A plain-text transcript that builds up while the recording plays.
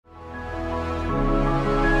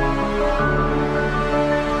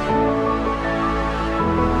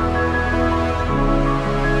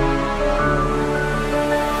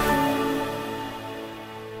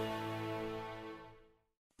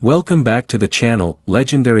Welcome back to the channel,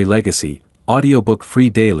 Legendary Legacy, Audiobook Free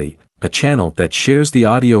Daily, a channel that shares the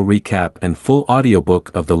audio recap and full audiobook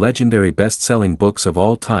of the legendary best-selling books of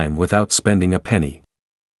all time without spending a penny.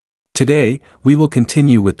 Today, we will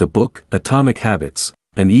continue with the book, Atomic Habits,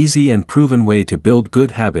 an easy and proven way to build good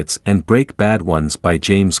habits and break bad ones by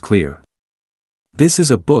James Clear. This is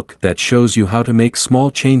a book that shows you how to make small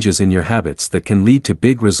changes in your habits that can lead to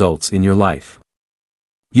big results in your life.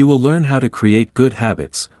 You will learn how to create good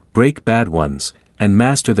habits, break bad ones, and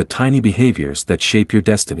master the tiny behaviors that shape your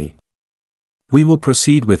destiny. We will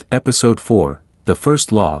proceed with Episode 4, The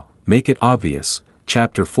First Law, Make It Obvious,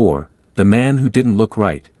 Chapter 4, The Man Who Didn't Look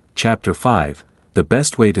Right, Chapter 5, The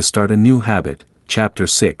Best Way to Start a New Habit, Chapter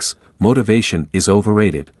 6, Motivation is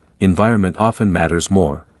Overrated, Environment Often Matters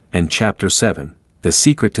More, and Chapter 7, The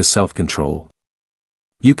Secret to Self-Control.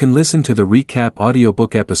 You can listen to the recap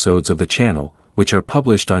audiobook episodes of the channel, which are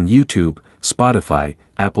published on YouTube, Spotify,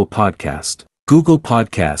 Apple Podcast, Google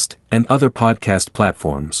Podcast, and other podcast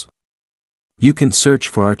platforms. You can search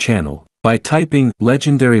for our channel by typing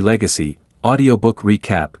Legendary Legacy, Audiobook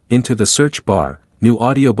Recap into the search bar. New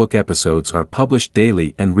audiobook episodes are published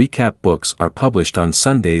daily and recap books are published on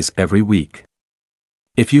Sundays every week.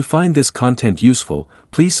 If you find this content useful,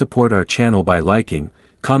 please support our channel by liking,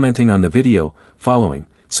 commenting on the video, following,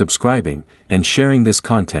 subscribing, and sharing this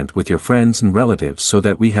content with your friends and relatives so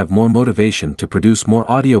that we have more motivation to produce more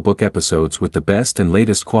audiobook episodes with the best and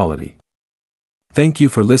latest quality. Thank you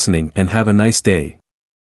for listening and have a nice day.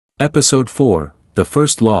 Episode 4, The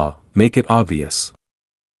First Law, Make It Obvious.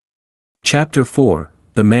 Chapter 4,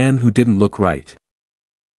 The Man Who Didn't Look Right.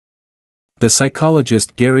 The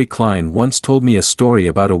psychologist Gary Klein once told me a story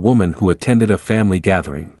about a woman who attended a family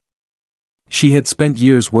gathering. She had spent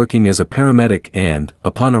years working as a paramedic and,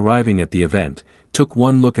 upon arriving at the event, took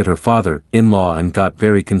one look at her father-in-law and got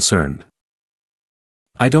very concerned.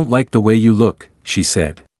 "I don't like the way you look," she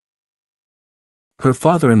said. Her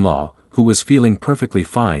father-in-law, who was feeling perfectly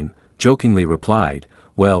fine, jokingly replied,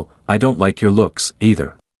 "Well, I don't like your looks,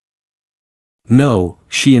 either." "No,"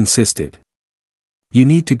 she insisted. "You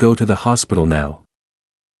need to go to the hospital now."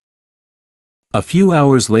 A few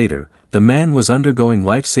hours later, the man was undergoing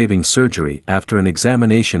life-saving surgery after an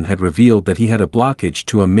examination had revealed that he had a blockage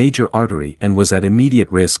to a major artery and was at immediate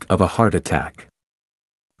risk of a heart attack.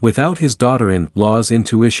 Without his daughter-in-law's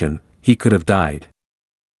intuition, he could have died.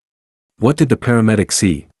 What did the paramedic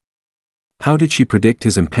see? How did she predict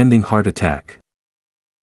his impending heart attack?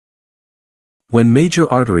 When major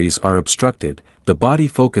arteries are obstructed, the body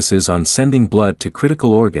focuses on sending blood to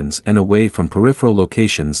critical organs and away from peripheral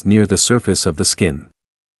locations near the surface of the skin.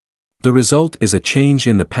 The result is a change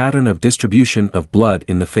in the pattern of distribution of blood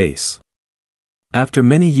in the face. After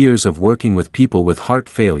many years of working with people with heart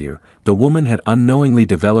failure, the woman had unknowingly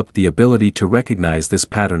developed the ability to recognize this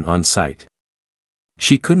pattern on sight.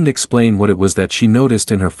 She couldn't explain what it was that she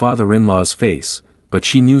noticed in her father-in-law's face, but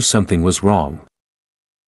she knew something was wrong.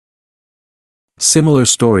 Similar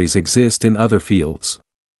stories exist in other fields.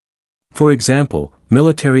 For example,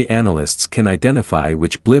 military analysts can identify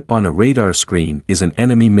which blip on a radar screen is an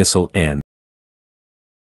enemy missile and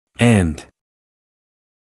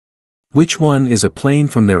which one is a plane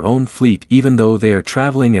from their own fleet, even though they are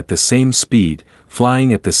traveling at the same speed,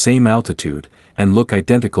 flying at the same altitude, and look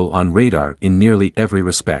identical on radar in nearly every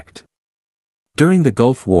respect. During the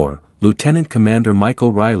Gulf War, Lieutenant Commander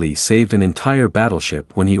Michael Riley saved an entire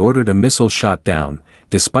battleship when he ordered a missile shot down,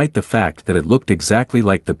 despite the fact that it looked exactly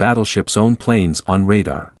like the battleship's own planes on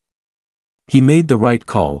radar. He made the right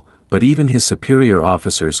call, but even his superior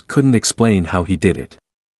officers couldn't explain how he did it.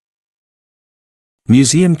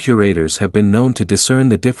 Museum curators have been known to discern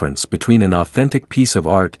the difference between an authentic piece of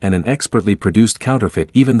art and an expertly produced counterfeit,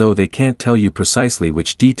 even though they can't tell you precisely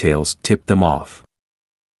which details tipped them off.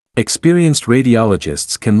 Experienced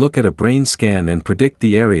radiologists can look at a brain scan and predict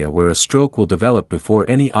the area where a stroke will develop before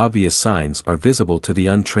any obvious signs are visible to the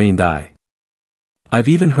untrained eye. I've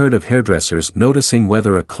even heard of hairdressers noticing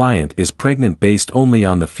whether a client is pregnant based only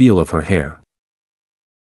on the feel of her hair.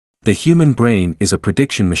 The human brain is a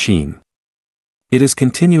prediction machine. It is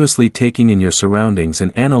continuously taking in your surroundings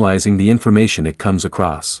and analyzing the information it comes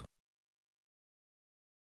across.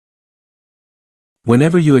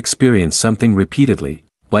 Whenever you experience something repeatedly,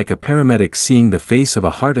 like a paramedic seeing the face of a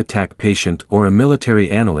heart attack patient or a military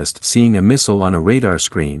analyst seeing a missile on a radar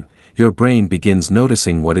screen, your brain begins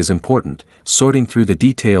noticing what is important, sorting through the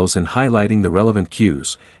details and highlighting the relevant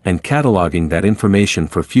cues, and cataloging that information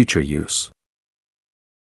for future use.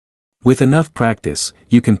 With enough practice,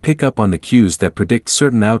 you can pick up on the cues that predict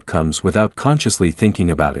certain outcomes without consciously thinking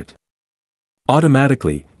about it.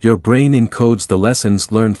 Automatically, your brain encodes the lessons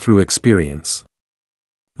learned through experience.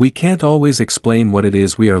 We can't always explain what it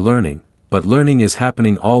is we are learning, but learning is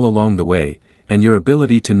happening all along the way, and your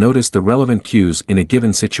ability to notice the relevant cues in a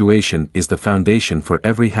given situation is the foundation for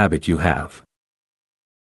every habit you have.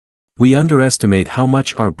 We underestimate how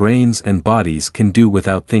much our brains and bodies can do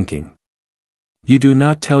without thinking. You do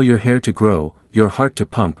not tell your hair to grow, your heart to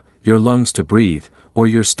pump, your lungs to breathe, or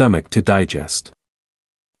your stomach to digest.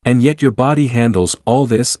 And yet your body handles all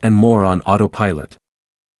this and more on autopilot.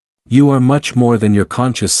 You are much more than your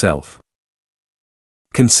conscious self.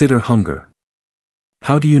 Consider hunger.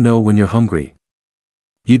 How do you know when you're hungry?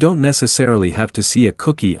 You don't necessarily have to see a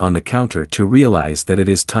cookie on the counter to realize that it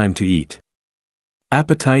is time to eat.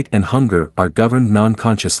 Appetite and hunger are governed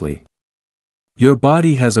non-consciously. Your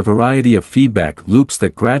body has a variety of feedback loops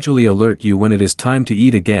that gradually alert you when it is time to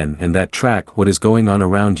eat again and that track what is going on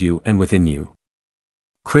around you and within you.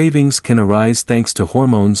 Cravings can arise thanks to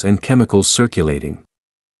hormones and chemicals circulating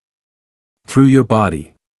through your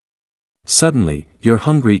body. Suddenly, you're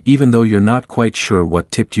hungry even though you're not quite sure what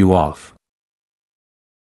tipped you off.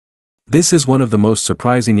 This is one of the most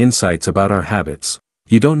surprising insights about our habits.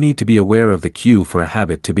 You don't need to be aware of the cue for a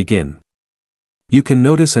habit to begin. You can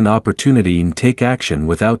notice an opportunity and take action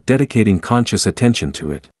without dedicating conscious attention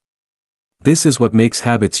to it. This is what makes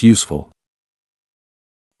habits useful.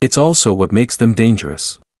 It's also what makes them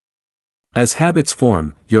dangerous. As habits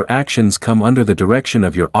form, your actions come under the direction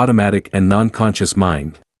of your automatic and non-conscious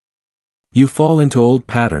mind. You fall into old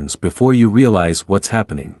patterns before you realize what's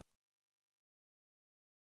happening.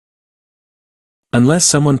 Unless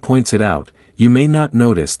someone points it out, you may not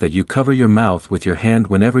notice that you cover your mouth with your hand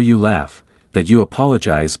whenever you laugh, that you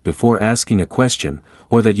apologize before asking a question,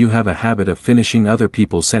 or that you have a habit of finishing other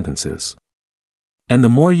people's sentences. And the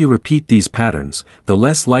more you repeat these patterns, the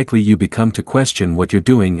less likely you become to question what you're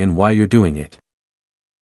doing and why you're doing it.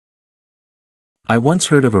 I once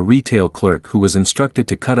heard of a retail clerk who was instructed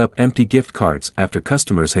to cut up empty gift cards after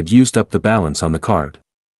customers had used up the balance on the card.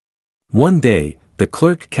 One day, the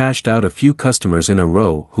clerk cashed out a few customers in a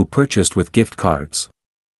row who purchased with gift cards.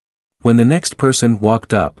 When the next person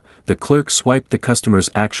walked up, the clerk swiped the customer's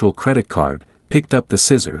actual credit card, picked up the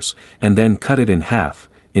scissors, and then cut it in half,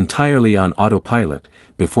 entirely on autopilot,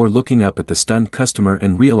 before looking up at the stunned customer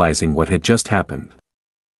and realizing what had just happened.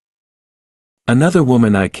 Another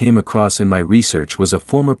woman I came across in my research was a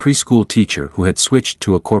former preschool teacher who had switched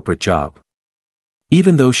to a corporate job.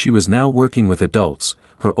 Even though she was now working with adults,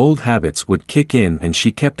 her old habits would kick in and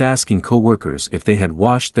she kept asking co-workers if they had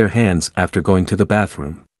washed their hands after going to the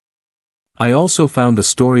bathroom. I also found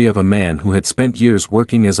the story of a man who had spent years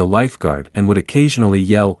working as a lifeguard and would occasionally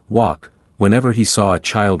yell, "Walk," whenever he saw a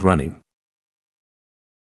child running.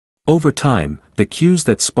 Over time, the cues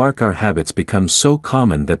that spark our habits become so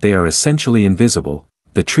common that they are essentially invisible: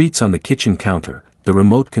 the treats on the kitchen counter, the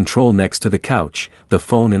remote control next to the couch, the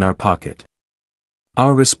phone in our pocket.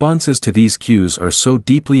 Our responses to these cues are so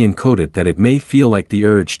deeply encoded that it may feel like the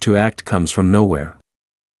urge to act comes from nowhere.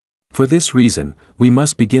 For this reason, we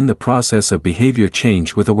must begin the process of behavior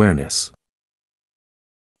change with awareness.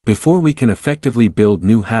 Before we can effectively build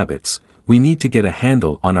new habits, we need to get a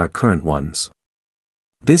handle on our current ones.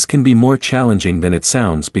 This can be more challenging than it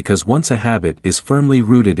sounds because once a habit is firmly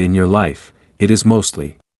rooted in your life, it is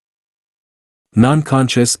mostly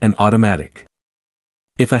non-conscious and automatic.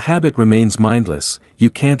 If a habit remains mindless, you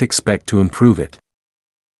can't expect to improve it.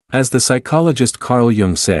 As the psychologist Carl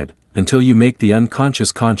Jung said, until you make the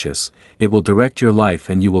unconscious conscious, it will direct your life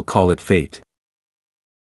and you will call it fate.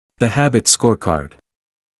 The Habit Scorecard.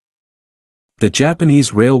 The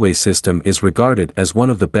Japanese railway system is regarded as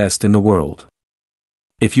one of the best in the world.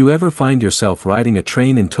 If you ever find yourself riding a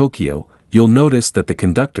train in Tokyo, you'll notice that the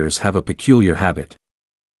conductors have a peculiar habit.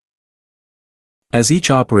 As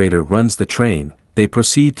each operator runs the train, they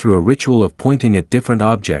proceed through a ritual of pointing at different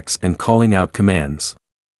objects and calling out commands.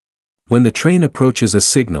 When the train approaches a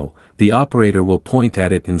signal, the operator will point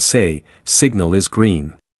at it and say, "Signal is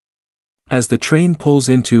green." As the train pulls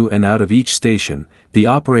into and out of each station, the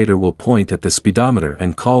operator will point at the speedometer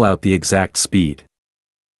and call out the exact speed.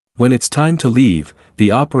 When it's time to leave,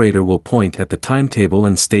 the operator will point at the timetable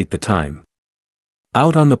and state the time.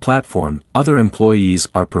 Out on the platform, other employees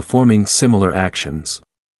are performing similar actions.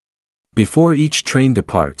 Before each train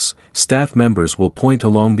departs, staff members will point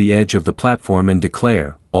along the edge of the platform and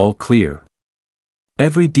declare, "All clear."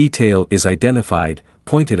 Every detail is identified,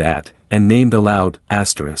 pointed at, and named aloud,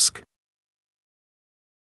 asterisk.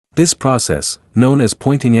 This process, known as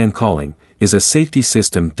pointing and calling, is a safety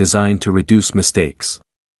system designed to reduce mistakes.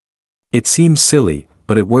 It seems silly,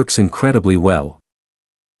 but it works incredibly well.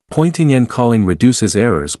 Pointing and calling reduces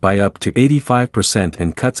errors by up to 85%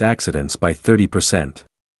 and cuts accidents by 30%.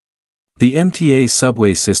 The MTA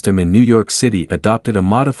subway system in New York City adopted a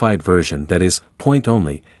modified version that is point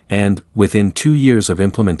only, and, within 2 years of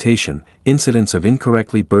implementation, incidents of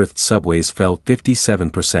incorrectly berthed subways fell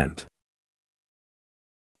 57%.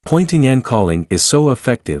 Pointing and calling is so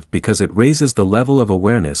effective because it raises the level of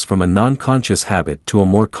awareness from a non-conscious habit to a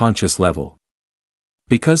more conscious level.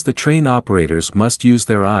 Because the train operators must use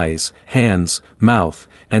their eyes, hands, mouth,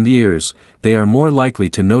 and ears, they are more likely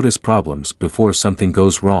to notice problems before something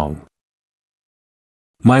goes wrong.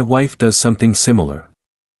 My wife does something similar.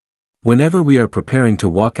 Whenever we are preparing to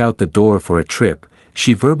walk out the door for a trip,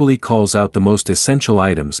 she verbally calls out the most essential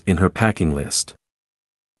items in her packing list.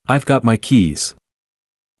 I've got my keys.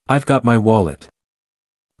 I've got my wallet.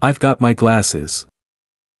 I've got my glasses.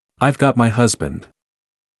 I've got my husband.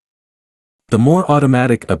 The more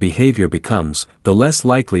automatic a behavior becomes, the less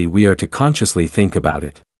likely we are to consciously think about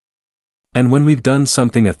it. And when we've done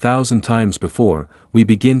something 1,000 times before, we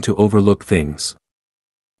begin to overlook things.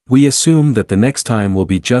 We assume that the next time will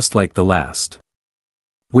be just like the last.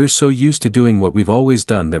 We're so used to doing what we've always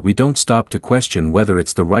done that we don't stop to question whether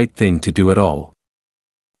it's the right thing to do at all.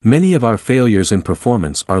 Many of our failures in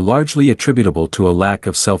performance are largely attributable to a lack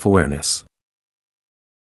of self-awareness.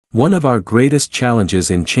 One of our greatest challenges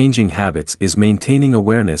in changing habits is maintaining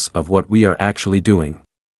awareness of what we are actually doing.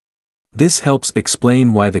 This helps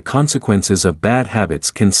explain why the consequences of bad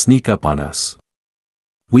habits can sneak up on us.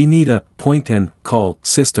 We need a point and call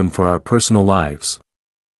system for our personal lives.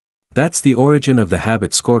 That's the origin of the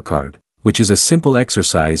habit scorecard, which is a simple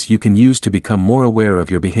exercise you can use to become more aware of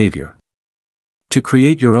your behavior. To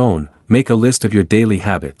create your own, make a list of your daily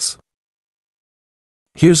habits.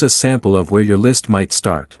 Here's a sample of where your list might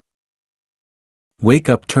start. Wake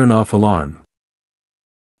up, turn off alarm.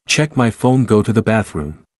 Check my phone, go to the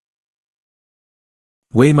bathroom.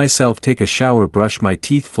 Weigh myself, take a shower, brush my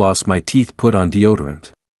teeth, floss my teeth, put on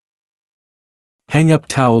deodorant. Hang up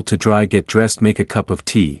towel to dry, get dressed, make a cup of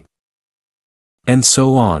tea. And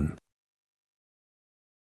so on.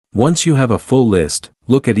 Once you have a full list,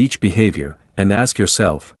 look at each behavior, and ask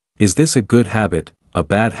yourself, is this a good habit, a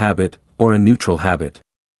bad habit, or a neutral habit?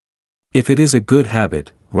 If it is a good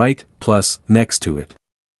habit, write plus next to it.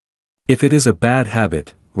 If it is a bad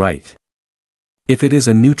habit, write. If it is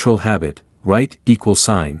a neutral habit, write equal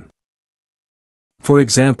sign. For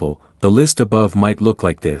example, the list above might look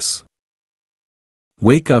like this.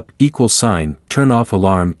 Wake up equal sign, turn off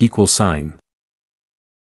alarm equal sign.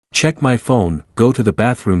 Check my phone, go to the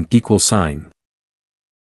bathroom equal sign.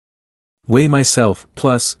 Weigh myself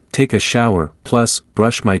plus take a shower plus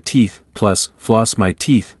brush my teeth plus floss my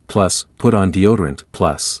teeth plus put on deodorant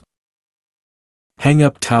plus. Hang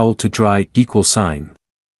up towel to dry equal sign.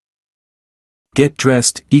 Get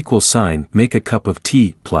dressed equal sign, make a cup of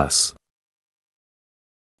tea plus.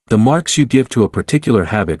 The marks you give to a particular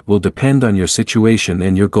habit will depend on your situation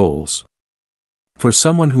and your goals. For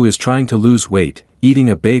someone who is trying to lose weight, eating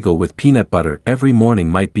a bagel with peanut butter every morning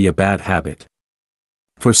might be a bad habit.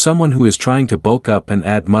 For someone who is trying to bulk up and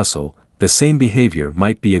add muscle, the same behavior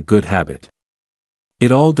might be a good habit.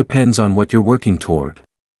 It all depends on what you're working toward.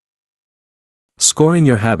 Scoring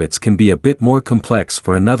your habits can be a bit more complex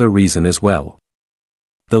for another reason as well.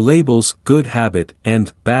 The labels good habit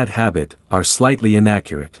and bad habit are slightly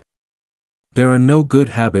inaccurate. There are no good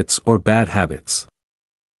habits or bad habits.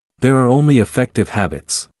 There are only effective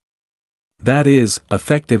habits. That is,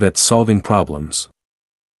 effective at solving problems.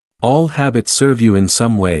 All habits serve you in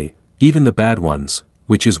some way, even the bad ones,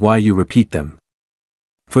 which is why you repeat them.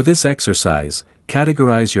 For this exercise,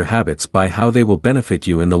 categorize your habits by how they will benefit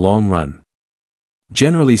you in the long run.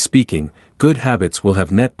 Generally speaking, good habits will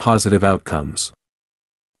have net positive outcomes.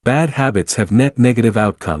 Bad habits have net negative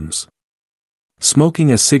outcomes.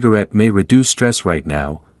 Smoking a cigarette may reduce stress right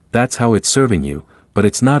now, that's how it's serving you, but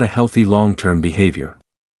it's not a healthy long-term behavior.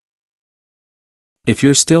 If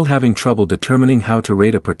you're still having trouble determining how to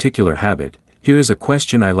rate a particular habit, here is a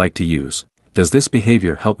question I like to use. Does this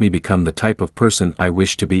behavior help me become the type of person I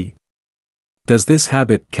wish to be? Does this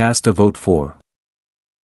habit cast a vote for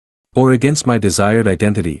or against my desired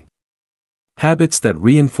identity? Habits that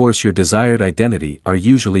reinforce your desired identity are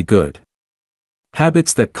usually good.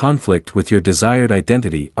 Habits that conflict with your desired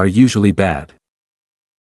identity are usually bad.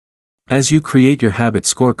 As you create your habit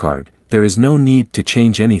scorecard, there is no need to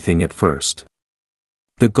change anything at first.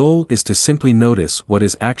 The goal is to simply notice what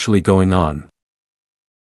is actually going on.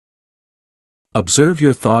 Observe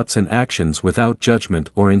your thoughts and actions without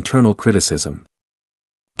judgment or internal criticism.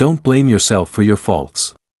 Don't blame yourself for your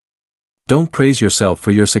faults. Don't praise yourself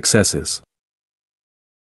for your successes.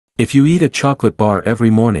 If you eat a chocolate bar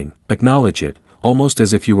every morning, acknowledge it, almost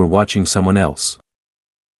as if you were watching someone else.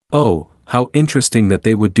 Oh, how interesting that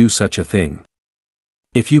they would do such a thing.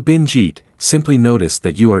 If you binge eat, simply notice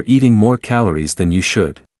that you are eating more calories than you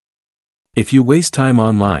should. If you waste time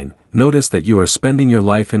online, notice that you are spending your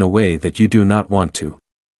life in a way that you do not want to.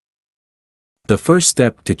 The first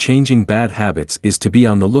step to changing bad habits is to be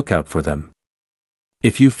on the lookout for them.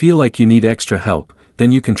 If you feel like you need extra help,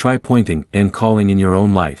 then you can try pointing and calling in your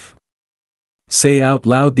own life. Say out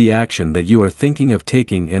loud the action that you are thinking of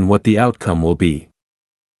taking and what the outcome will be.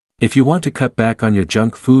 If you want to cut back on your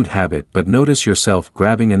junk food habit but notice yourself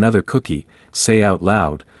grabbing another cookie, say out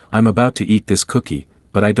loud, "I'm about to eat this cookie,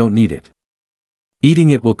 but I don't need it.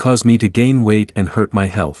 Eating it will cause me to gain weight and hurt my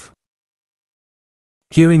health."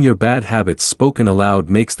 Hearing your bad habits spoken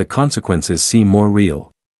aloud makes the consequences seem more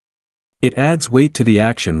real. It adds weight to the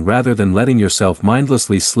action rather than letting yourself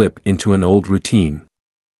mindlessly slip into an old routine.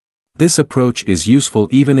 This approach is useful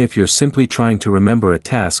even if you're simply trying to remember a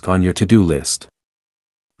task on your to-do list.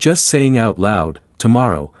 Just saying out loud,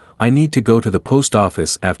 "Tomorrow, I need to go to the post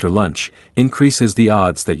office after lunch," increases the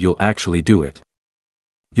odds that you'll actually do it.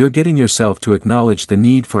 You're getting yourself to acknowledge the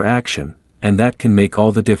need for action, and that can make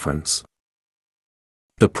all the difference.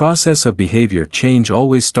 The process of behavior change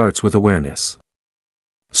always starts with awareness.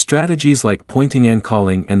 Strategies like pointing and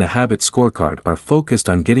calling and the habit scorecard are focused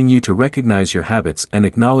on getting you to recognize your habits and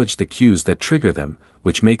acknowledge the cues that trigger them,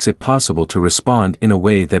 which makes it possible to respond in a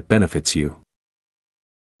way that benefits you.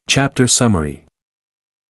 Chapter Summary.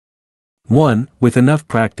 1. With enough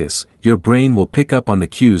practice, your brain will pick up on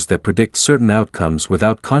the cues that predict certain outcomes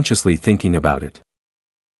without consciously thinking about it.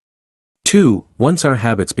 2. Once our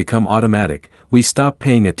habits become automatic, we stop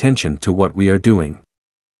paying attention to what we are doing.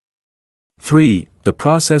 3. The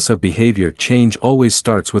process of behavior change always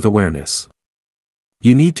starts with awareness.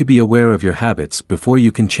 You need to be aware of your habits before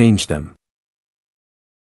you can change them.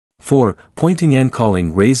 4. Pointing and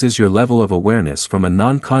calling raises your level of awareness from a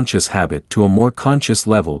non-conscious habit to a more conscious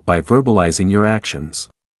level by verbalizing your actions.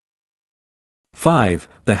 5.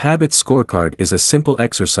 The habit scorecard is a simple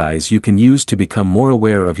exercise you can use to become more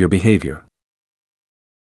aware of your behavior.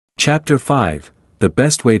 Chapter 5. The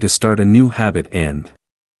best way to start a new habit and.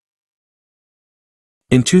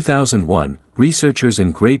 In 2001, researchers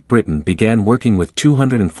in Great Britain began working with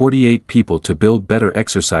 248 people to build better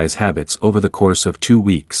exercise habits over the course of 2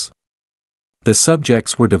 weeks. The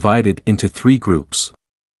subjects were divided into 3 groups.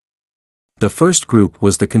 The first group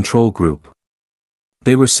was the control group.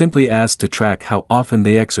 They were simply asked to track how often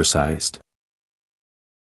they exercised.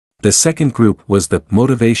 The second group was the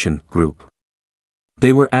motivation group.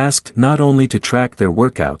 They were asked not only to track their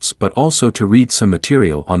workouts but also to read some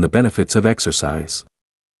material on the benefits of exercise.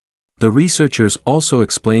 The researchers also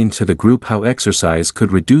explained to the group how exercise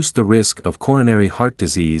could reduce the risk of coronary heart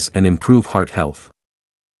disease and improve heart health.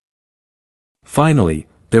 Finally,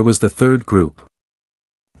 there was the third group.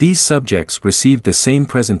 These subjects received the same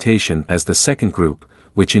presentation as the second group,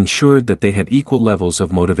 which ensured that they had equal levels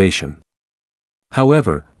of motivation.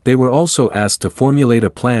 However, they were also asked to formulate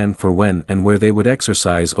a plan for when and where they would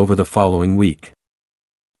exercise over the following week.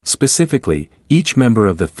 Specifically, each member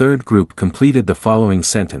of the third group completed the following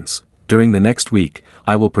sentence: "During the next week,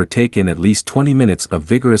 I will partake in at least 20 minutes of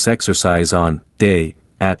vigorous exercise on, day,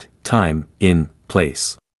 at, time, in,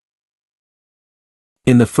 place."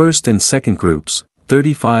 In the first and second groups,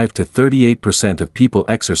 35 to 38% of people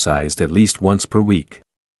exercised at least once per week.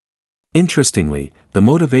 Interestingly, the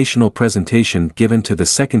motivational presentation given to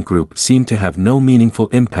the second group seemed to have no meaningful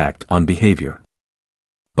impact on behavior.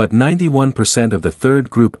 But 91% of the third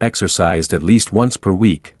group exercised at least once per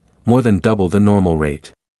week, more than double the normal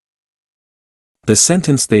rate. The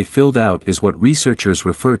sentence they filled out is what researchers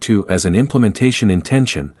refer to as an implementation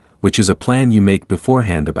intention, which is a plan you make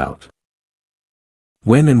beforehand about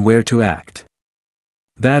when and where to act.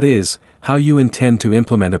 That is, how you intend to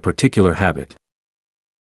implement a particular habit.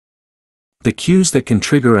 The cues that can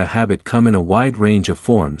trigger a habit come in a wide range of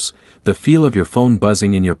forms: the feel of your phone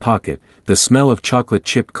buzzing in your pocket, the smell of chocolate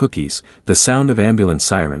chip cookies, the sound of ambulance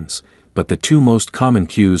sirens, but the 2 most common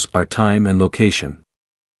cues are time and location.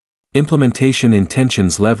 Implementation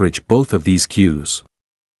intentions leverage both of these cues.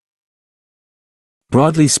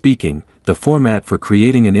 Broadly speaking, the format for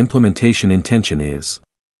creating an implementation intention is: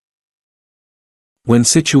 when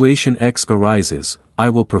situation X arises, I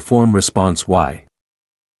will perform response Y.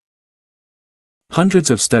 Hundreds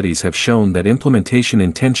of studies have shown that implementation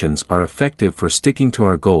intentions are effective for sticking to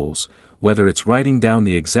our goals, whether it's writing down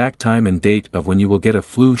the exact time and date of when you will get a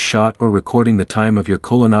flu shot or recording the time of your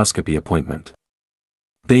colonoscopy appointment.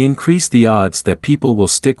 They increase the odds that people will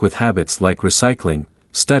stick with habits like recycling,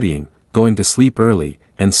 studying, going to sleep early,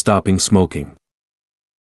 and stopping smoking.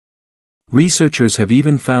 Researchers have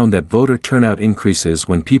even found that voter turnout increases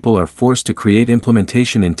when people are forced to create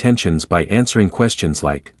implementation intentions by answering questions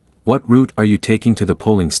like, what route are you taking to the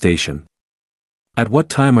polling station? At what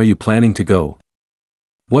time are you planning to go?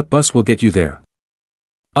 What bus will get you there?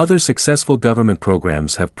 Other successful government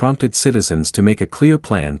programs have prompted citizens to make a clear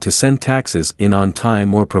plan to send taxes in on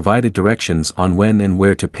time or provided directions on when and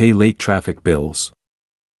where to pay late traffic bills.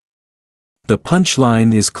 The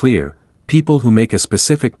punchline is clear: people who make a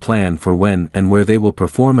specific plan for when and where they will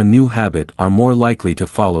perform a new habit are more likely to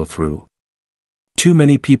follow through. Too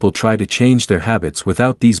many people try to change their habits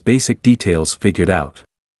without these basic details figured out.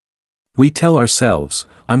 We tell ourselves,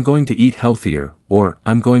 I'm going to eat healthier, or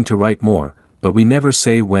I'm going to write more, but we never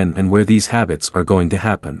say when and where these habits are going to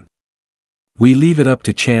happen. We leave it up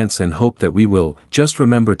to chance and hope that we will just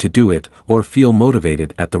remember to do it or feel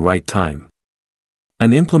motivated at the right time.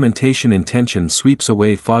 An implementation intention sweeps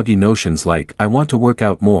away foggy notions like I want to work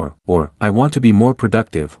out more, or I want to be more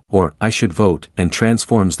productive, or I should vote, and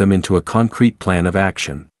transforms them into a concrete plan of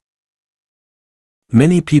action.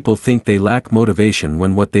 Many people think they lack motivation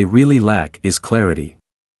when what they really lack is clarity.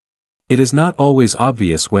 It is not always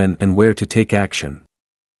obvious when and where to take action.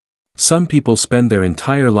 Some people spend their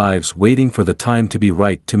entire lives waiting for the time to be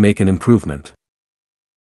right to make an improvement.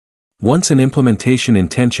 Once an implementation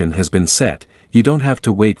intention has been set, you don't have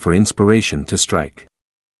to wait for inspiration to strike.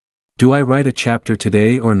 Do I write a chapter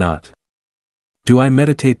today or not? Do I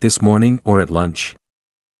meditate this morning or at lunch?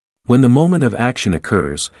 When the moment of action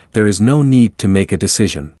occurs, there is no need to make a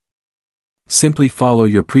decision. Simply follow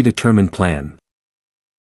your predetermined plan.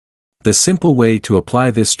 The simple way to apply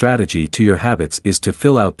this strategy to your habits is to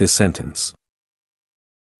fill out this sentence.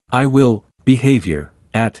 I will, behavior,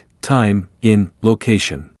 at, time, in,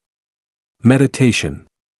 location. Meditation.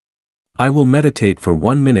 I will meditate for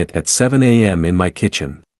 1 minute at 7 a.m. in my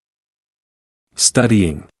kitchen.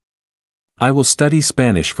 Studying. I will study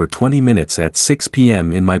Spanish for 20 minutes at 6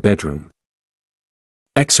 p.m. in my bedroom.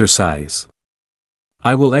 Exercise.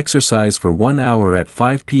 I will exercise for 1 hour at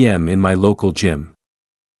 5 p.m. in my local gym.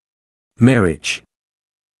 Marriage.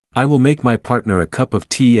 I will make my partner a cup of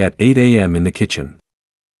tea at 8 a.m. in the kitchen.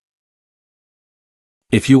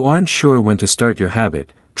 If you aren't sure when to start your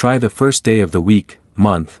habit, try the first day of the week,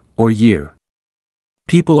 month, or year.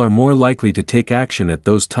 People are more likely to take action at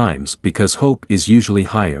those times because hope is usually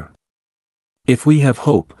higher. If we have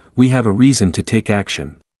hope, we have a reason to take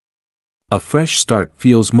action. A fresh start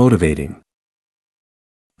feels motivating.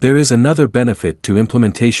 There is another benefit to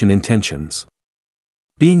implementation intentions.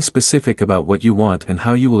 Being specific about what you want and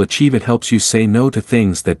how you will achieve it helps you say no to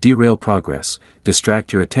things that derail progress,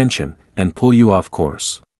 distract your attention, and pull you off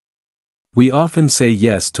course. We often say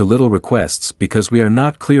yes to little requests because we are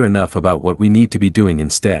not clear enough about what we need to be doing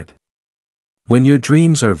instead. When your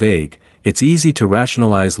dreams are vague, it's easy to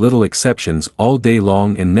rationalize little exceptions all day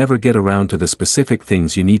long and never get around to the specific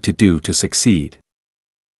things you need to do to succeed.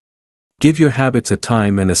 Give your habits a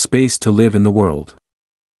time and a space to live in the world.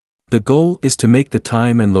 The goal is to make the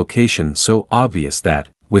time and location so obvious that,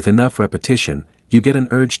 with enough repetition, you get an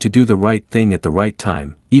urge to do the right thing at the right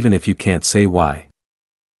time, even if you can't say why.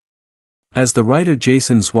 As the writer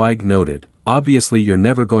Jason Zweig noted, obviously you're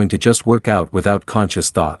never going to just work out without conscious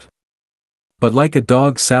thought. But like a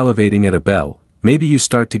dog salivating at a bell, maybe you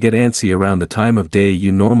start to get antsy around the time of day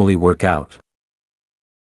you normally work out.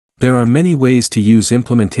 There are many ways to use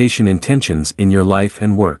implementation intentions in your life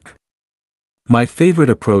and work. My favorite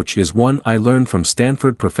approach is one I learned from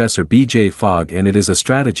Stanford professor B.J. Fogg, and it is a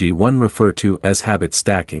strategy one refer to as habit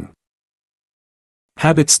stacking.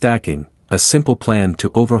 Habit stacking, a simple plan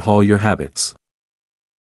to overhaul your habits.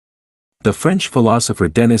 The French philosopher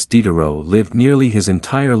Denis Diderot lived nearly his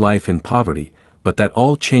entire life in poverty, but that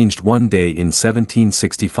all changed one day in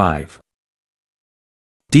 1765.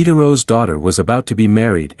 Diderot's daughter was about to be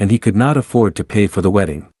married and he could not afford to pay for the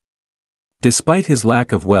wedding. Despite his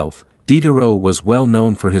lack of wealth, Diderot was well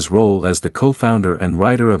known for his role as the co-founder and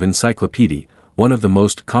writer of Encyclopédie, one of the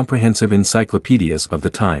most comprehensive encyclopedias of the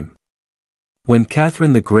time. When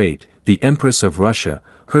Catherine the Great, the Empress of Russia,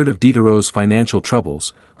 heard of Diderot's financial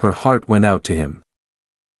troubles, her heart went out to him.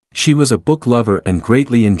 She was a book lover and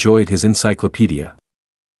greatly enjoyed his encyclopedia.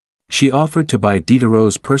 She offered to buy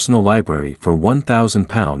Diderot's personal library for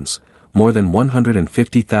 £1,000, more than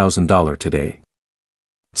 $150,000 today.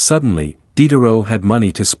 Suddenly, Diderot had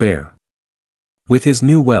money to spare. With his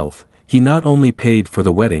new wealth, he not only paid for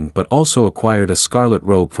the wedding but also acquired a scarlet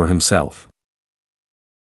robe for himself.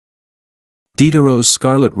 Diderot's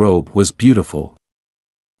scarlet robe was beautiful.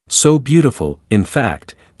 So beautiful, in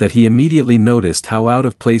fact, that he immediately noticed how out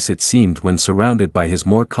of place it seemed when surrounded by his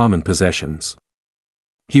more common possessions.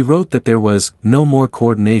 He wrote that there was no more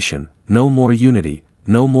coordination, no more unity,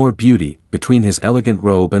 no more beauty, between his elegant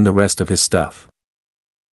robe and the rest of his stuff.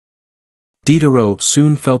 Diderot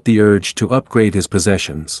soon felt the urge to upgrade his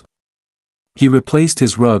possessions. He replaced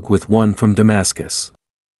his rug with one from Damascus.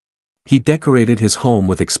 He decorated his home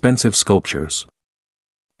with expensive sculptures.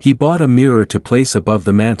 He bought a mirror to place above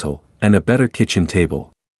the mantel, and a better kitchen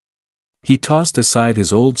table. He tossed aside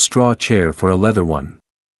his old straw chair for a leather one.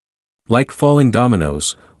 Like falling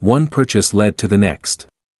dominoes, one purchase led to the next.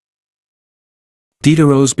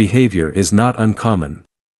 Diderot's behavior is not uncommon.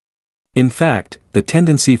 In fact, the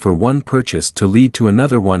tendency for one purchase to lead to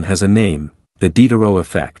another one has a name, the Diderot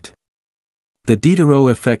effect. The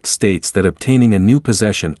Diderot effect states that obtaining a new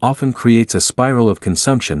possession often creates a spiral of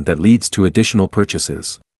consumption that leads to additional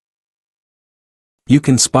purchases. You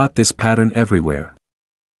can spot this pattern everywhere.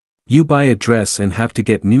 You buy a dress and have to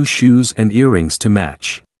get new shoes and earrings to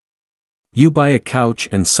match. You buy a couch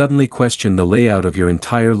and suddenly question the layout of your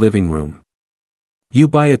entire living room. You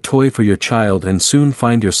buy a toy for your child and soon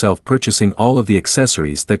find yourself purchasing all of the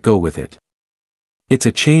accessories that go with it. It's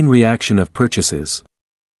a chain reaction of purchases.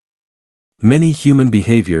 Many human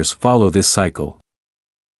behaviors follow this cycle.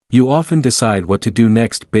 You often decide what to do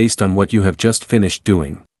next based on what you have just finished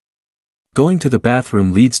doing. Going to the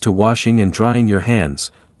bathroom leads to washing and drying your hands,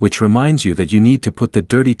 which reminds you that you need to put the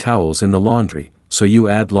dirty towels in the laundry, so you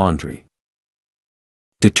add laundry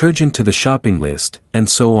detergent to the shopping list, and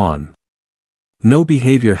so on. No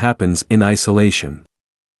behavior happens in isolation.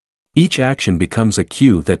 Each action becomes a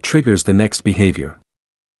cue that triggers the next behavior.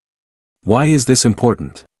 Why is this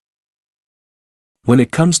important? When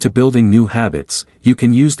it comes to building new habits, you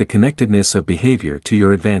can use the connectedness of behavior to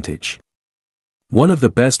your advantage. One of the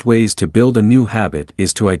best ways to build a new habit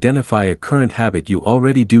is to identify a current habit you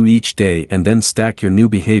already do each day and then stack your new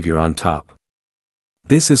behavior on top.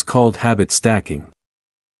 This is called habit stacking.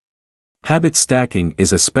 Habit stacking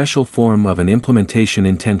is a special form of an implementation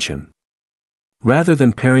intention. Rather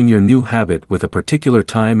than pairing your new habit with a particular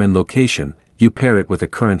time and location, you pair it with a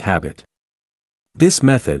current habit. This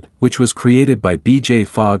method, which was created by B.J.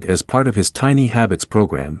 Fogg as part of his Tiny Habits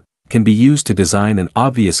program, can be used to design an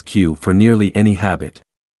obvious cue for nearly any habit.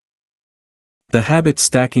 The habit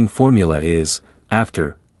stacking formula is,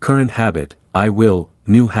 after, current habit, I will,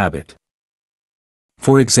 new habit.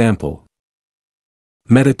 For example,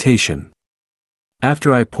 meditation.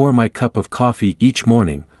 After I pour my cup of coffee each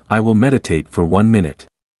morning, I will meditate for 1 minute.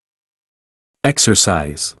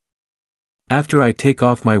 Exercise. After I take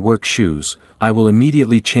off my work shoes, I will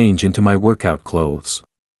immediately change into my workout clothes.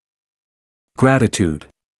 Gratitude.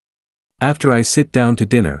 After I sit down to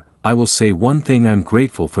dinner, I will say one thing I'm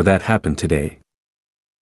grateful for that happened today.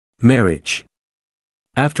 Marriage.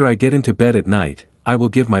 After I get into bed at night, I will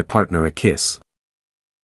give my partner a kiss.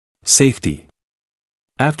 Safety.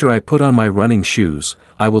 After I put on my running shoes,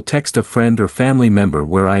 I will text a friend or family member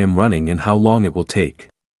where I am running and how long it will take.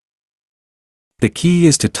 The key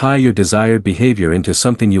is to tie your desired behavior into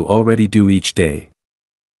something you already do each day.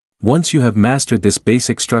 Once you have mastered this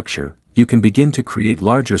basic structure, you can begin to create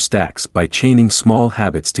larger stacks by chaining small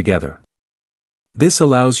habits together. This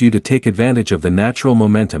allows you to take advantage of the natural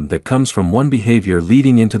momentum that comes from one behavior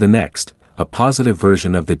leading into the next, a positive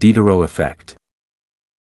version of the Diderot effect.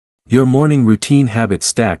 Your morning routine habit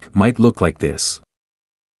stack might look like this.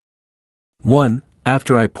 1.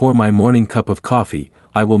 After I pour my morning cup of coffee,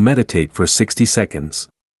 I will meditate for 60 seconds.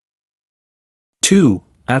 2.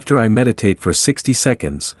 After I meditate for 60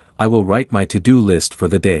 seconds, I will write my to-do list for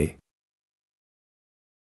the day.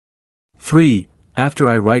 3. After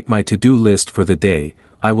I write my to-do list for the day,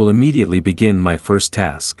 I will immediately begin my first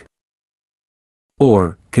task.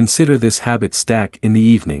 Or, consider this habit stack in the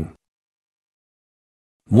evening.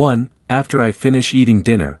 1. After I finish eating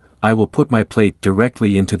dinner, I will put my plate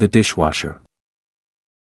directly into the dishwasher.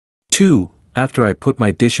 2. After I put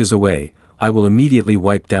my dishes away, I will immediately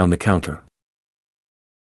wipe down the counter.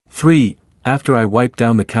 3. After I wipe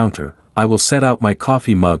down the counter, I will set out my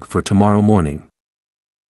coffee mug for tomorrow morning.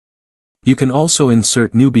 You can also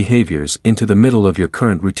insert new behaviors into the middle of your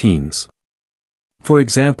current routines. For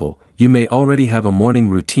example, you may already have a morning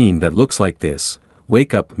routine that looks like this: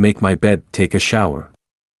 wake up, make my bed, take a shower.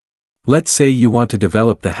 Let's say you want to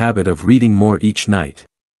develop the habit of reading more each night.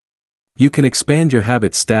 You can expand your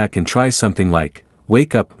habit stack and try something like,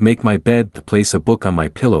 wake up, make my bed, place a book on my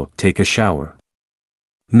pillow, take a shower.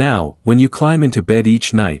 Now, when you climb into bed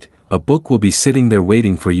each night, a book will be sitting there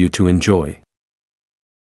waiting for you to enjoy.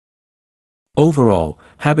 Overall,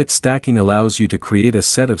 habit stacking allows you to create a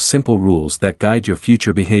set of simple rules that guide your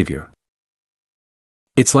future behavior.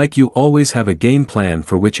 It's like you always have a game plan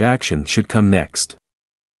for which action should come next.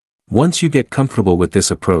 Once you get comfortable with this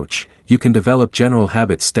approach, you can develop general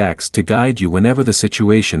habit stacks to guide you whenever the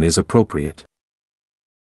situation is appropriate.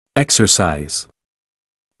 Exercise.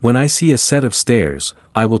 When I see a set of stairs,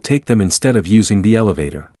 I will take them instead of using the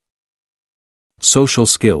elevator. Social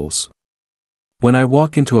skills. When I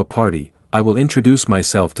walk into a party, I will introduce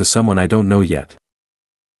myself to someone I don't know yet.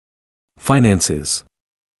 Finances.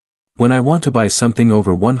 When I want to buy something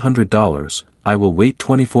over $100, I will wait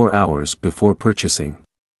 24 hours before purchasing.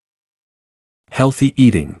 Healthy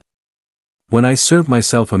eating. When I serve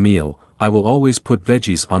myself a meal, I will always put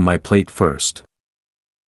veggies on my plate first.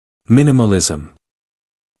 Minimalism.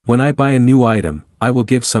 When I buy a new item, I will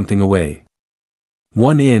give something away.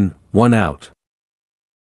 One in, one out.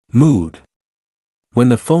 Mood. When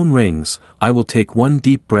the phone rings, I will take one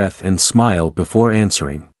deep breath and smile before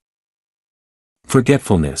answering.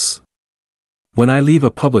 Forgetfulness. When I leave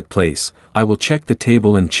a public place, I will check the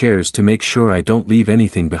table and chairs to make sure I don't leave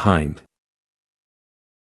anything behind.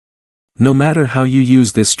 No matter how you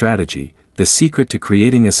use this strategy, the secret to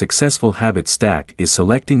creating a successful habit stack is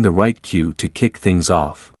selecting the right cue to kick things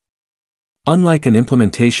off. Unlike an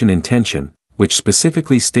implementation intention, which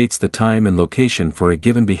specifically states the time and location for a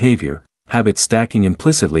given behavior, habit stacking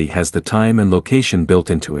implicitly has the time and location built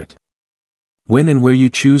into it. When and where you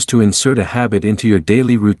choose to insert a habit into your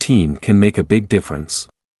daily routine can make a big difference.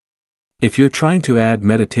 If you're trying to add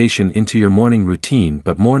meditation into your morning routine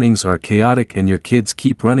but mornings are chaotic and your kids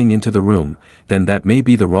keep running into the room, then that may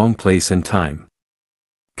be the wrong place and time.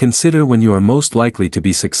 Consider when you are most likely to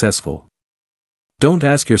be successful. Don't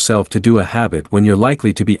ask yourself to do a habit when you're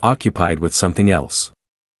likely to be occupied with something else.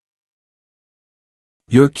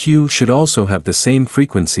 Your cue should also have the same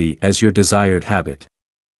frequency as your desired habit.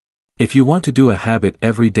 If you want to do a habit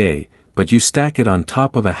every day, but you stack it on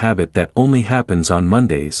top of a habit that only happens on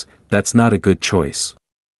Mondays, that's not a good choice.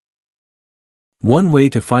 One way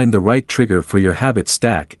to find the right trigger for your habit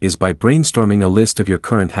stack is by brainstorming a list of your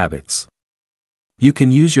current habits. You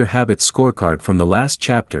can use your habit scorecard from the last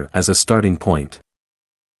chapter as a starting point.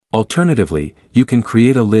 Alternatively, you can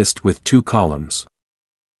create a list with 2 columns.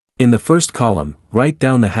 In the first column, write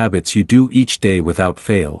down the habits you do each day without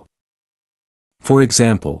fail. For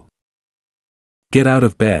example, get out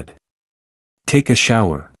of bed. Take a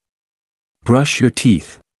shower. Brush your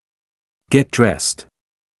teeth. Get dressed.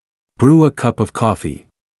 Brew a cup of coffee.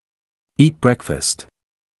 Eat breakfast.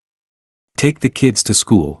 Take the kids to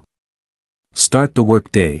school. Start the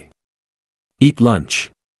work day. Eat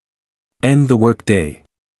lunch. End the work day.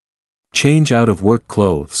 Change out of work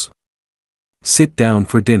clothes. Sit down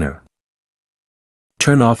for dinner.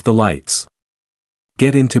 Turn off the lights.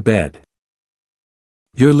 Get into bed.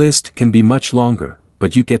 Your list can be much longer,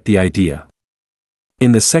 but you get the idea.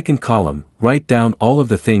 In the second column, write down all of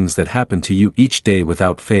the things that happen to you each day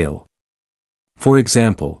without fail. For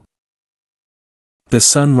example, the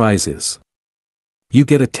sun rises. You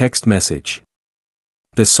get a text message.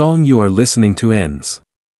 The song you are listening to ends.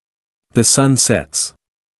 The sun sets.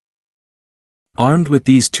 Armed with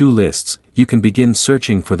these 2 lists, you can begin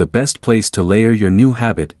searching for the best place to layer your new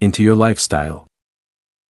habit into your lifestyle.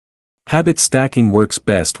 Habit stacking works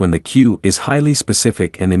best when the cue is highly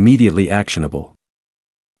specific and immediately actionable.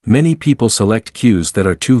 Many people select cues that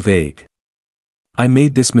are too vague. I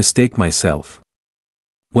made this mistake myself.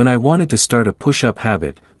 When I wanted to start a push-up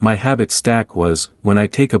habit, my habit stack was, when I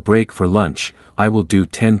take a break for lunch, I will do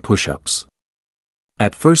 10 push-ups.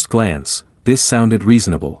 At first glance, this sounded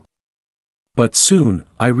reasonable. But soon,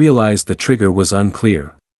 I realized the trigger was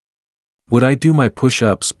unclear. Would I do my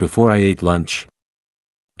push-ups before I ate lunch?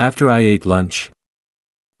 After I ate lunch?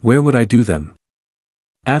 Where would I do them?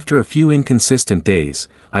 After a few inconsistent days,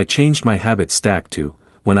 I changed my habit stack to,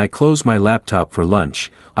 when I close my laptop for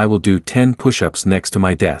lunch, I will do 10 push-ups next to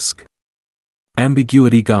my desk.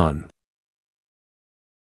 Ambiguity gone.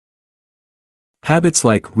 Habits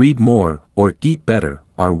like read more or eat better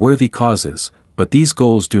are worthy causes, but these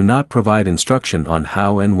goals do not provide instruction on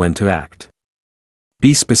how and when to act.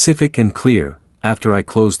 Be specific and clear. After I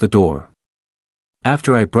close the door.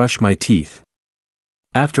 After I brush my teeth.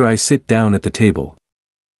 After I sit down at the table.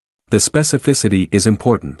 The specificity is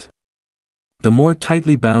important. The more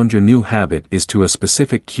tightly bound your new habit is to a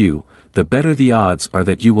specific cue, the better the odds are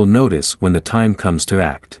that you will notice when the time comes to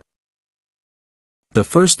act. The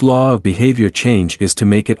first law of behavior change is to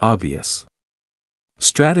make it obvious.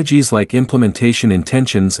 Strategies like implementation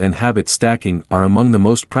intentions and habit stacking are among the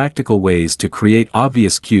most practical ways to create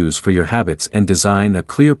obvious cues for your habits and design a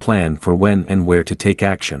clear plan for when and where to take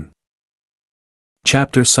action.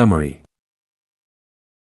 Chapter Summary.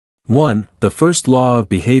 1. The first law of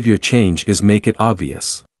behavior change is make it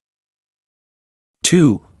obvious.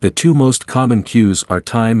 2. the two most common cues are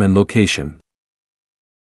time and location.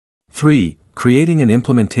 3. Creating an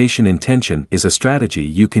implementation intention is a strategy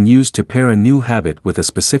you can use to pair a new habit with a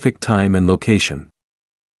specific time and location.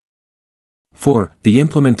 4. The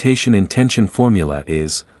implementation intention formula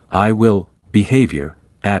is I will, behavior,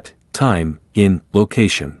 at, time, in,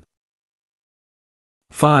 location.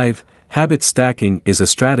 5. Habit stacking is a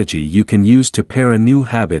strategy you can use to pair a new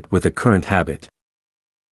habit with a current habit.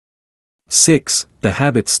 6. The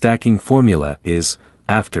habit stacking formula is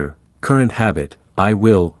after, current habit, I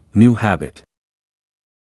will, new habit.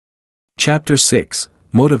 Chapter 6.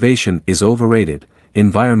 Motivation is overrated,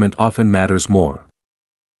 environment often matters more.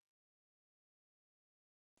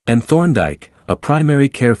 Anne Thorndike, a primary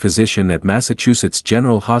care physician at Massachusetts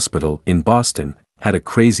General Hospital in Boston, had a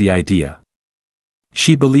crazy idea.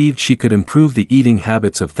 She believed she could improve the eating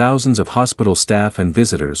habits of thousands of hospital staff and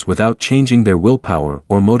visitors without changing their willpower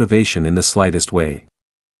or motivation in the slightest way.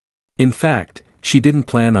 In fact, she didn't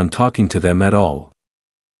plan on talking to them at all.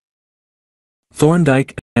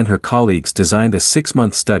 Thorndike and her colleagues designed a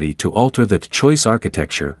 6-month study to alter the choice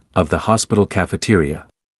architecture of the hospital cafeteria.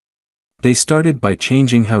 They started by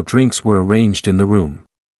changing how drinks were arranged in the room.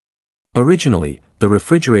 Originally, the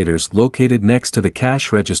refrigerators located next to the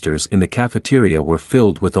cash registers in the cafeteria were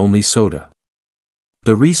filled with only soda.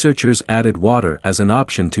 The researchers added water as an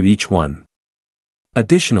option to each one.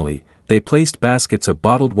 Additionally, they placed baskets of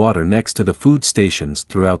bottled water next to the food stations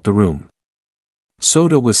throughout the room.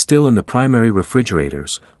 Soda was still in the primary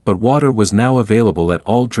refrigerators, but water was now available at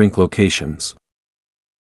all drink locations.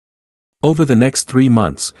 Over the next 3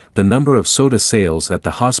 months, the number of soda sales at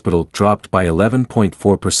the hospital dropped by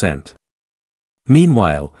 11.4%.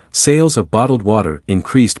 Meanwhile, sales of bottled water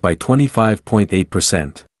increased by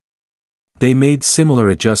 25.8%. They made similar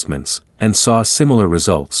adjustments, and saw similar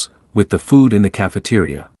results, with the food in the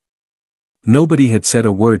cafeteria. Nobody had said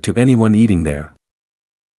a word to anyone eating there.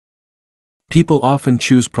 People often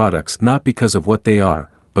choose products not because of what they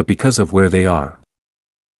are, but because of where they are.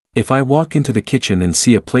 If I walk into the kitchen and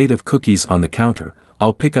see a plate of cookies on the counter,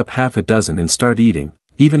 I'll pick up half a dozen and start eating,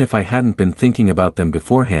 even if I hadn't been thinking about them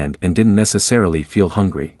beforehand and didn't necessarily feel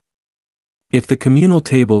hungry. If the communal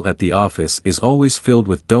table at the office is always filled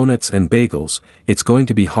with donuts and bagels, it's going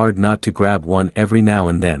to be hard not to grab one every now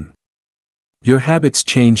and then. Your habits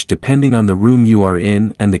change depending on the room you are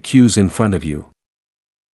in and the cues in front of you.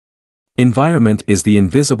 Environment is the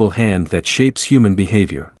invisible hand that shapes human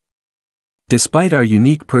behavior. Despite our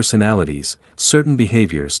unique personalities, certain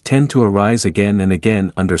behaviors tend to arise again and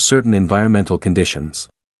again under certain environmental conditions.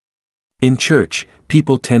 In church,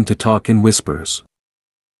 people tend to talk in whispers.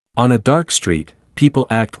 On a dark street, people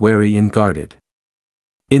act wary and guarded.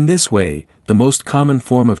 In this way, the most common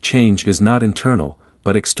form of change is not internal,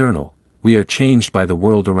 but external. We are changed by the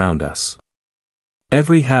world around us.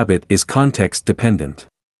 Every habit is context dependent.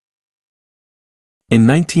 In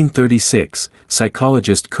 1936,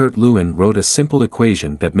 psychologist Kurt Lewin wrote a simple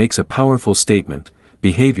equation that makes a powerful statement: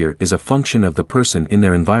 behavior is a function of the person in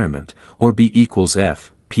their environment, or B equals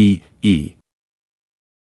F, P, E.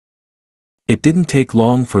 It didn't take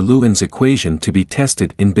long for Lewin's equation to be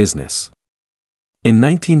tested in business. In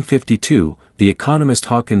 1952, the economist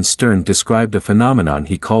Hawkins Stern described a phenomenon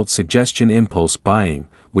he called suggestion impulse buying,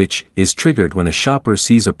 which is triggered when a shopper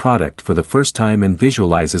sees a product for the first time and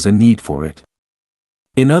visualizes a need for it.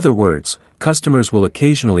 In other words, customers will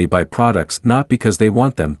occasionally buy products not because they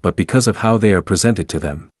want them but because of how they are presented to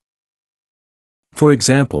them. For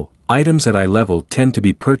example, items at eye level tend to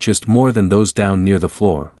be purchased more than those down near the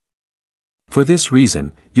floor. For this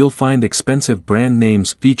reason, you'll find expensive brand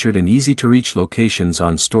names featured in easy-to-reach locations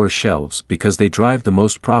on store shelves because they drive the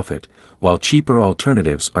most profit, while cheaper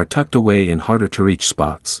alternatives are tucked away in harder-to-reach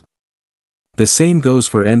spots. The same goes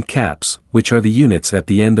for end caps, which are the units at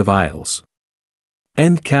the end of aisles.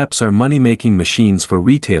 End caps are money-making machines for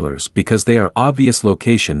retailers because they are obvious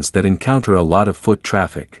locations that encounter a lot of foot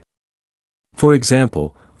traffic. For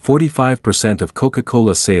example, 45% of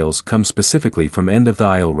Coca-Cola sales come specifically from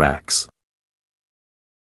end-of-the-aisle racks.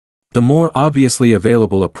 The more obviously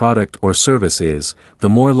available a product or service is, the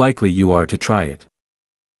more likely you are to try it.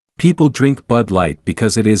 People drink Bud Light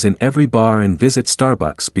because it is in every bar and visit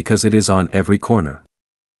Starbucks because it is on every corner.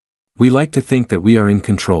 We like to think that we are in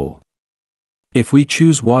control. If we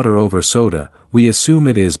choose water over soda, we assume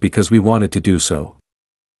it is because we wanted to do so.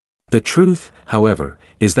 The truth, however,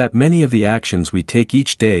 is that many of the actions we take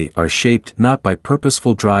each day are shaped not by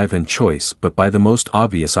purposeful drive and choice but by the most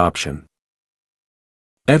obvious option.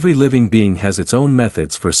 Every living being has its own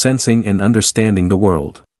methods for sensing and understanding the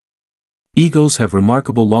world. Eagles have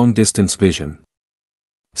remarkable long-distance vision.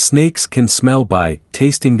 Snakes can smell by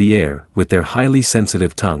tasting the air with their highly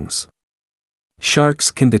sensitive tongues. Sharks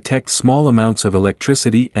can detect small amounts of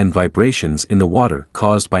electricity and vibrations in the water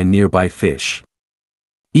caused by nearby fish.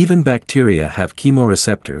 Even bacteria have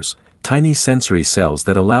chemoreceptors, tiny sensory cells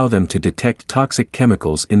that allow them to detect toxic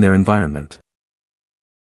chemicals in their environment.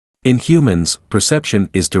 In humans, perception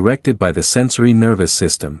is directed by the sensory nervous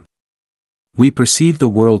system. We perceive the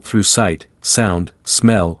world through sight, sound,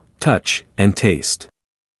 smell, touch, and taste.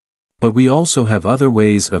 But we also have other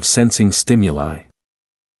ways of sensing stimuli.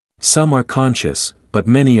 Some are conscious, but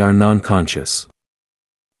many are non-conscious.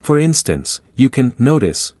 For instance, you can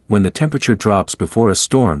notice when the temperature drops before a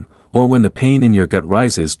storm, or when the pain in your gut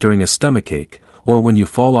rises during a stomachache, or when you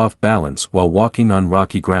fall off balance while walking on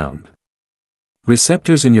rocky ground.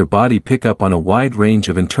 Receptors in your body pick up on a wide range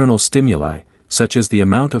of internal stimuli, such as the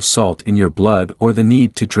amount of salt in your blood or the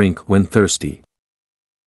need to drink when thirsty.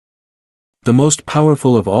 The most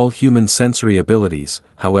powerful of all human sensory abilities,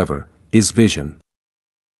 however, is vision.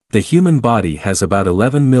 The human body has about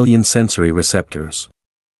 11 million sensory receptors.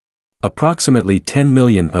 Approximately 10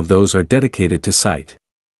 million of those are dedicated to sight.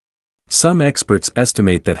 Some experts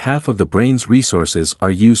estimate that half of the brain's resources are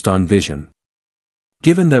used on vision.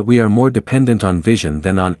 Given that we are more dependent on vision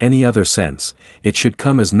than on any other sense, it should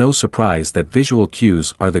come as no surprise that visual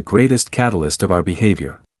cues are the greatest catalyst of our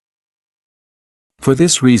behavior. For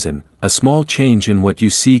this reason, a small change in what you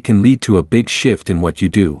see can lead to a big shift in what you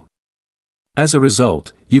do. As a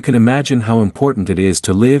result, you can imagine how important it is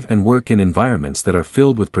to live and work in environments that are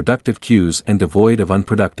filled with productive cues and devoid of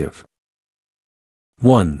unproductive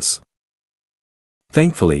ones.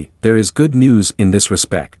 Thankfully, there is good news in this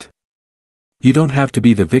respect. You don't have to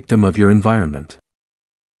be the victim of your environment.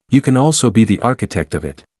 You can also be the architect of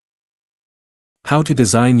it. How to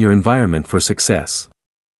design your environment for success.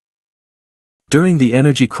 During the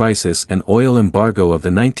energy crisis and oil embargo of the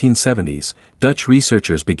 1970s, Dutch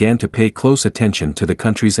researchers began to pay close attention to the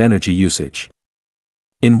country's energy usage.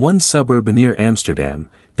 In one suburb near Amsterdam,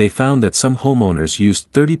 they found that some homeowners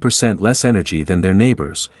used 30% less energy than their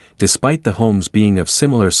neighbors, despite the homes being of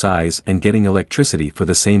similar size and getting electricity for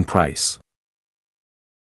the same price.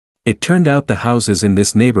 It turned out the houses in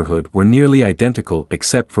this neighborhood were nearly identical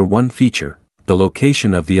except for one feature: the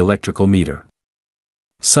location of the electrical meter.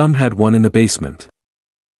 Some had one in the basement.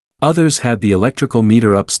 Others had the electrical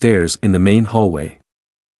meter upstairs in the main hallway.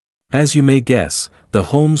 As you may guess, the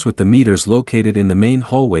homes with the meters located in the main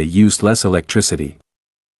hallway used less electricity.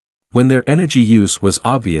 When their energy use was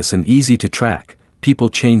obvious and easy to track, people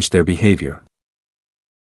changed their behavior.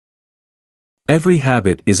 Every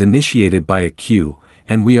habit is initiated by a cue,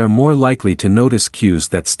 and we are more likely to notice cues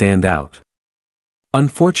that stand out.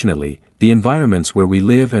 Unfortunately, the environments where we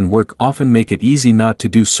live and work often make it easy not to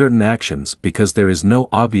do certain actions because there is no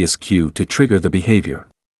obvious cue to trigger the behavior.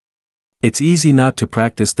 It's easy not to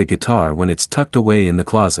practice the guitar when it's tucked away in the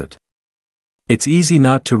closet. It's easy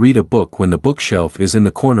not to read a book when the bookshelf is in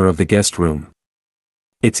the corner of the guest room.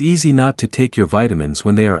 It's easy not to take your vitamins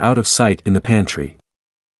when they are out of sight in the pantry.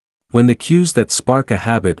 When the cues that spark a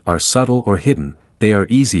habit are subtle or hidden, they are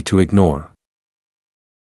easy to ignore.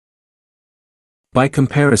 By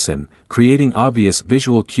comparison, creating obvious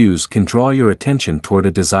visual cues can draw your attention toward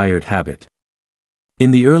a desired habit.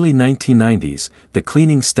 In the early 1990s, the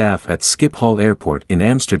cleaning staff at Schiphol Airport in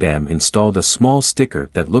Amsterdam installed a small sticker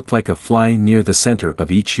that looked like a fly near the center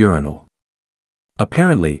of each urinal.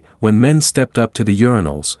 Apparently, when men stepped up to the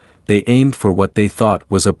urinals, they aimed for what they thought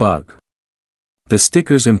was a bug. The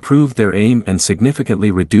stickers improved their aim and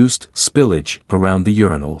significantly reduced spillage around the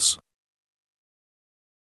urinals.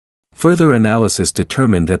 Further analysis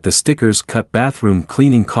determined that the stickers cut bathroom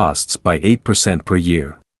cleaning costs by 8% per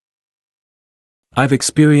year. I've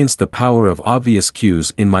experienced the power of obvious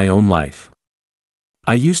cues in my own life.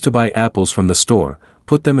 I used to buy apples from the store,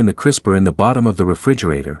 put them in the crisper in the bottom of the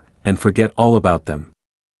refrigerator, and forget all about them.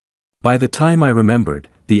 By the time I remembered,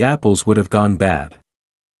 the apples would have gone bad.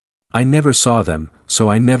 I never saw them, so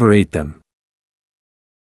I never ate them.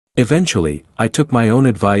 Eventually, I took my own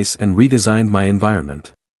advice and redesigned my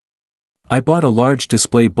environment. I bought a large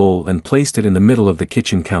display bowl and placed it in the middle of the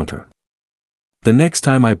kitchen counter. The next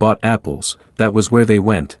time I bought apples, that was where they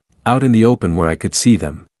went, out in the open where I could see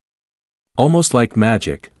them. Almost like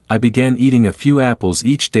magic, I began eating a few apples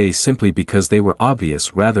each day simply because they were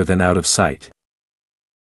obvious rather than out of sight.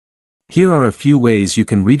 Here are a few ways you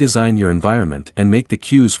can redesign your environment and make the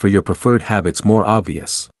cues for your preferred habits more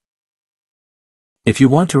obvious. If you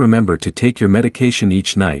want to remember to take your medication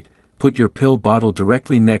each night, put your pill bottle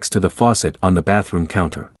directly next to the faucet on the bathroom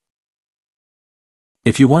counter.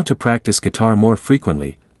 If you want to practice guitar more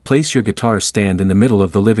frequently, place your guitar stand in the middle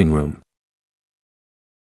of the living room.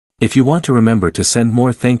 If you want to remember to send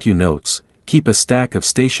more thank you notes, keep a stack of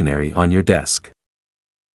stationery on your desk.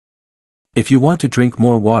 If you want to drink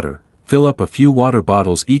more water, fill up a few water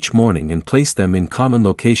bottles each morning and place them in common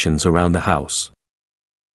locations around the house.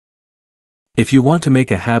 If you want to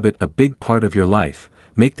make a habit a big part of your life,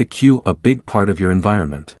 make the cue a big part of your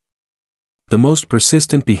environment. The most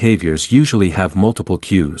persistent behaviors usually have multiple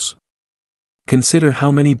cues. Consider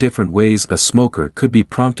how many different ways a smoker could be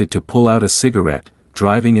prompted to pull out a cigarette,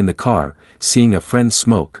 driving in the car, seeing a friend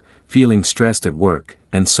smoke, feeling stressed at work,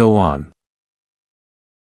 and so on.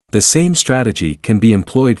 The same strategy can be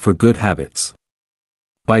employed for good habits.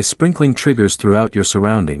 By sprinkling triggers throughout your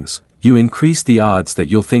surroundings, you increase the odds that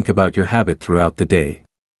you'll think about your habit throughout the day.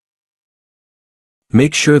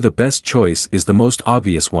 Make sure the best choice is the most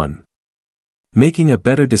obvious one. Making a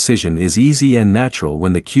better decision is easy and natural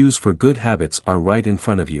when the cues for good habits are right in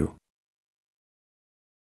front of you.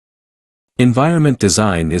 Environment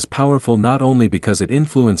design is powerful not only because it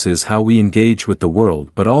influences how we engage with the world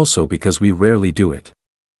but also because we rarely do it.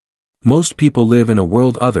 Most people live in a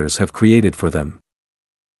world others have created for them.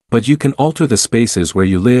 But you can alter the spaces where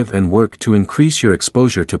you live and work to increase your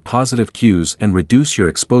exposure to positive cues and reduce your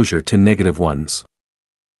exposure to negative ones.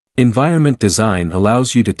 Environment design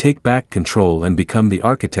allows you to take back control and become the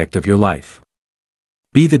architect of your life.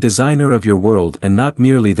 Be the designer of your world and not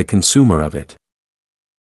merely the consumer of it.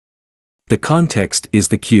 The context is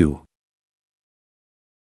the cue.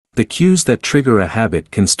 The cues that trigger a habit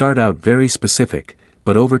can start out very specific,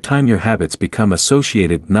 but over time your habits become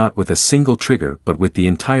associated not with a single trigger but with the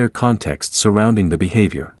entire context surrounding the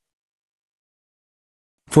behavior.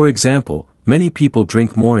 For example, many people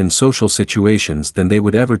drink more in social situations than they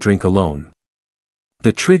would ever drink alone.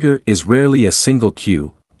 The trigger is rarely a single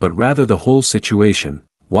cue, but rather the whole situation: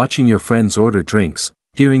 watching your friends order drinks,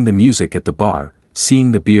 hearing the music at the bar,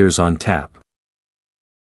 seeing the beers on tap.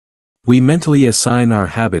 We mentally assign our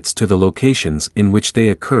habits to the locations in which they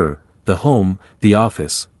occur: the home, the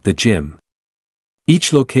office, the gym.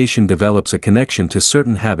 Each location develops a connection to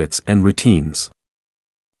certain habits and routines.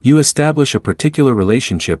 You establish a particular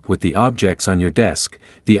relationship with the objects on your desk,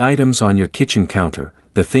 the items on your kitchen counter,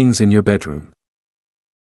 the things in your bedroom.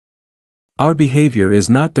 Our behavior is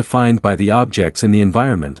not defined by the objects in the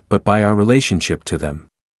environment but by our relationship to them.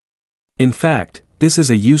 In fact, this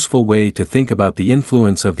is a useful way to think about the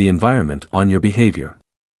influence of the environment on your behavior.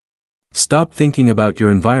 Stop thinking about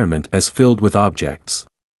your environment as filled with objects.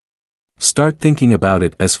 Start thinking about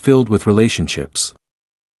it as filled with relationships.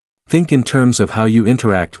 Think in terms of how you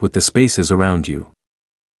interact with the spaces around you.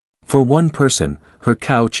 For one person, her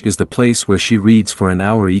couch is the place where she reads for an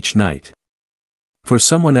hour each night. For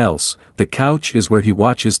someone else, the couch is where he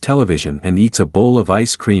watches television and eats a bowl of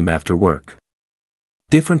ice cream after work.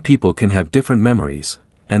 Different people can have different memories,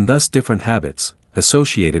 and thus different habits,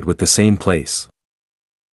 associated with the same place.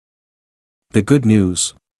 The good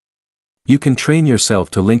news: you can train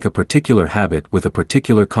yourself to link a particular habit with a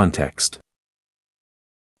particular context.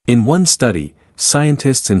 In one study,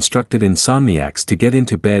 scientists instructed insomniacs to get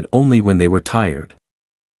into bed only when they were tired.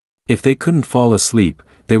 If they couldn't fall asleep,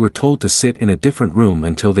 they were told to sit in a different room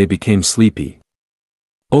until they became sleepy.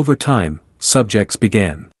 Over time, subjects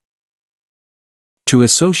began to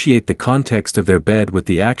associate the context of their bed with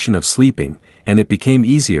the action of sleeping, and it became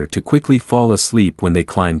easier to quickly fall asleep when they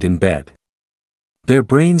climbed in bed. Their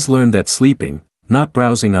brains learned that sleeping, not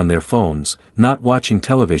browsing on their phones, not watching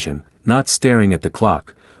television, not staring at the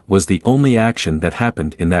clock, was the only action that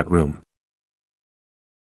happened in that room.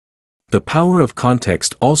 The power of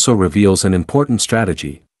context also reveals an important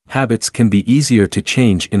strategy: habits can be easier to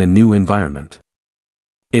change in a new environment.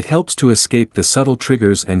 It helps to escape the subtle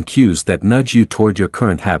triggers and cues that nudge you toward your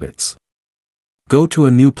current habits. Go to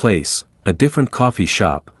a new place, a different coffee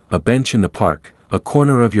shop, a bench in the park, a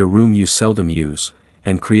corner of your room you seldom use,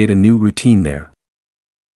 and create a new routine there.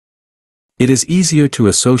 It is easier to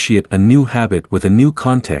associate a new habit with a new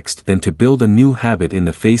context than to build a new habit in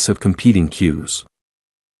the face of competing cues.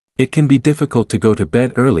 It can be difficult to go to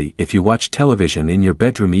bed early if you watch television in your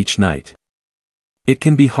bedroom each night. It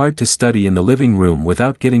can be hard to study in the living room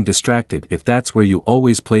without getting distracted if that's where you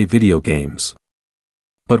always play video games.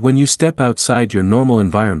 But when you step outside your normal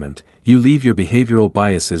environment, you leave your behavioral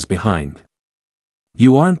biases behind.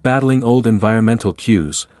 You aren't battling old environmental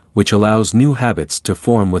cues, which allows new habits to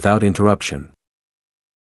form without interruption.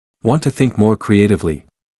 Want to think more creatively?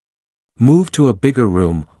 Move to a bigger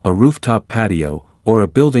room, a rooftop patio, or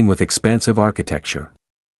a building with expansive architecture.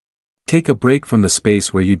 Take a break from the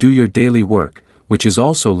space where you do your daily work, which is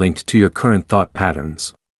also linked to your current thought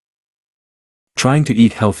patterns. Trying to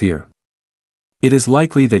eat healthier? It is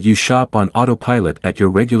likely that you shop on autopilot at your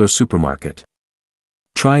regular supermarket.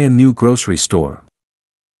 Try a new grocery store.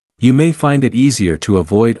 You may find it easier to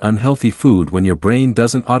avoid unhealthy food when your brain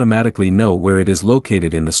doesn't automatically know where it is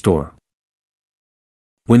located in the store.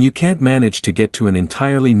 When you can't manage to get to an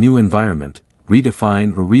entirely new environment,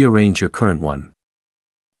 redefine or rearrange your current one.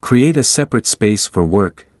 Create a separate space for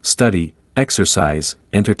work, study, exercise,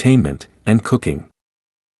 entertainment, and cooking.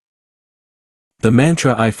 The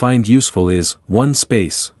mantra I find useful is, one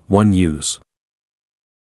space, one use.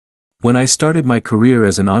 When I started my career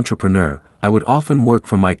as an entrepreneur, I would often work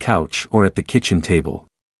from my couch or at the kitchen table.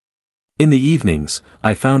 In the evenings,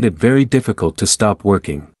 I found it very difficult to stop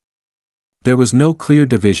working. There was no clear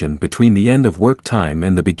division between the end of work time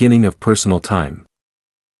and the beginning of personal time.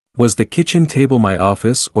 Was the kitchen table my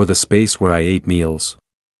office or the space where I ate meals?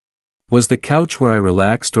 Was the couch where I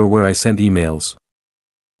relaxed or where I sent emails?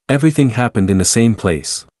 Everything happened in the same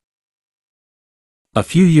place. A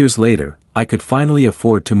few years later, I could finally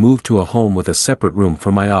afford to move to a home with a separate room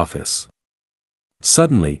for my office.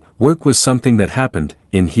 Suddenly, work was something that happened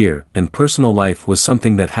in here, and personal life was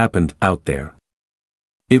something that happened out there.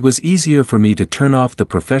 It was easier for me to turn off the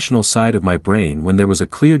professional side of my brain when there was a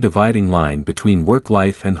clear dividing line between work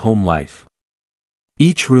life and home life.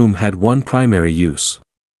 Each room had one primary use.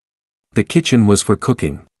 The kitchen was for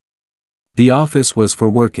cooking. The office was for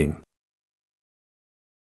working.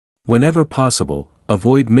 Whenever possible,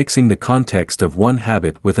 avoid mixing the context of one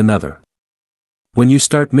habit with another. When you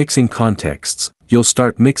start mixing contexts, you'll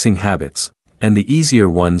start mixing habits, and the easier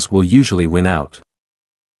ones will usually win out.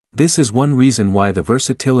 This is one reason why the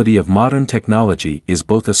versatility of modern technology is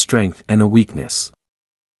both a strength and a weakness.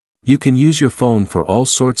 You can use your phone for all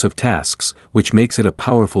sorts of tasks, which makes it a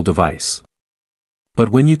powerful device. But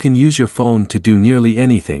when you can use your phone to do nearly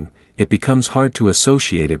anything, it becomes hard to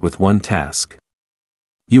associate it with one task.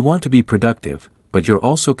 You want to be productive, but you're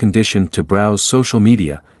also conditioned to browse social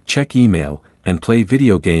media, check email, and play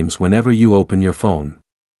video games whenever you open your phone.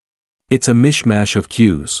 It's a mishmash of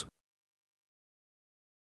cues.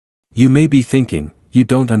 You may be thinking, you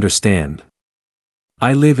don't understand.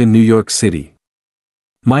 I live in New York City.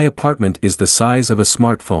 My apartment is the size of a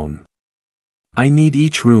smartphone. I need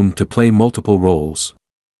each room to play multiple roles.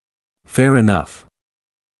 Fair enough.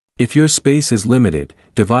 If your space is limited,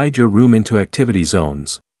 divide your room into activity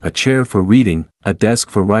zones, a chair for reading, a desk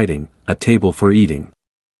for writing, a table for eating.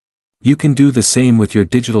 You can do the same with your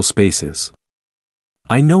digital spaces.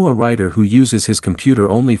 I know a writer who uses his computer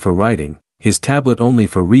only for writing, his tablet only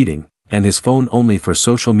for reading, and his phone only for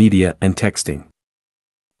social media and texting.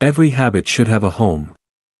 Every habit should have a home.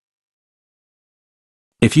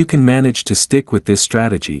 If you can manage to stick with this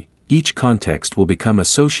strategy, each context will become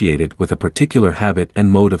associated with a particular habit and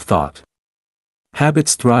mode of thought.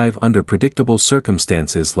 Habits thrive under predictable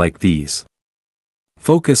circumstances like these.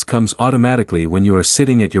 Focus comes automatically when you are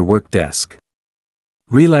sitting at your work desk.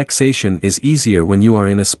 Relaxation is easier when you are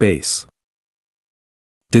in a space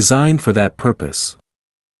designed for that purpose.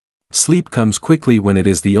 Sleep comes quickly when it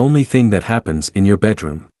is the only thing that happens in your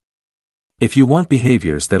bedroom. If you want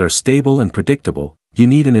behaviors that are stable and predictable, you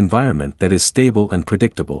need an environment that is stable and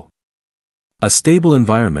predictable. A stable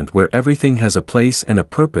environment where everything has a place and a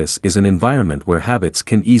purpose is an environment where habits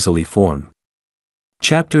can easily form.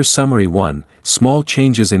 Chapter Summary 1: Small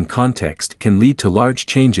changes in context can lead to large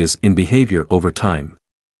changes in behavior over time.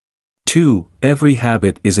 2. Every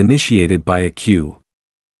habit is initiated by a cue.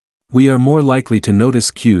 We are more likely to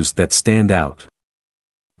notice cues that stand out.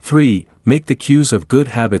 3. Make the cues of good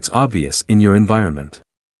habits obvious in your environment.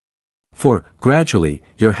 4. Gradually,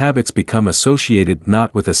 your habits become associated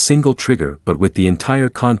not with a single trigger but with the entire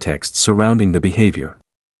context surrounding the behavior.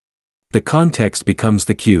 The context becomes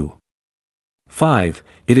the cue. 5.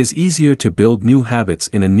 It is easier to build new habits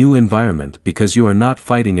in a new environment because you are not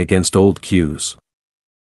fighting against old cues.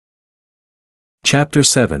 Chapter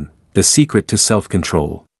 7: The Secret to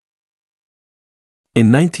Self-Control. In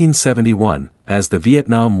 1971, as the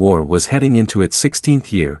Vietnam War was heading into its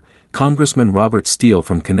 16th year, Congressman Robert Steele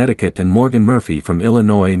from Connecticut and Morgan Murphy from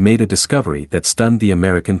Illinois made a discovery that stunned the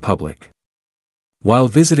American public. While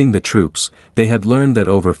visiting the troops, they had learned that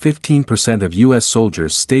over 15% of U.S.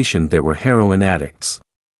 soldiers stationed there were heroin addicts.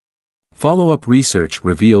 Follow-up research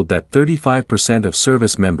revealed that 35% of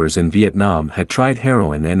service members in Vietnam had tried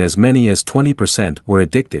heroin and as many as 20% were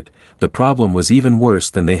addicted. The problem was even worse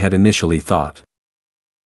than they had initially thought.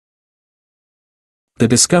 The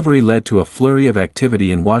discovery led to a flurry of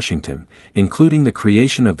activity in Washington, including the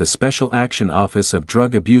creation of the Special Action Office of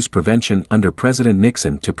Drug Abuse Prevention under President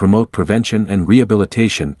Nixon to promote prevention and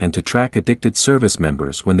rehabilitation and to track addicted service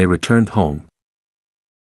members when they returned home.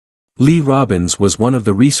 Lee Robbins was one of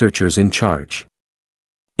the researchers in charge.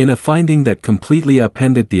 In a finding that completely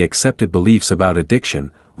upended the accepted beliefs about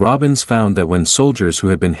addiction, Robbins found that when soldiers who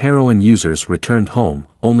had been heroin users returned home,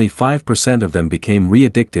 only 5% of them became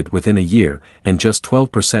re-addicted within a year, and just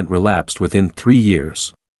 12% relapsed within 3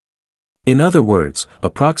 years. In other words,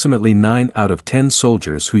 approximately 9 out of 10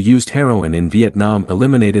 soldiers who used heroin in Vietnam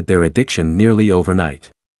eliminated their addiction nearly overnight.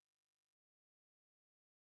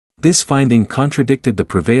 This finding contradicted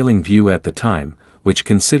the prevailing view at the time, which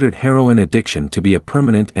considered heroin addiction to be a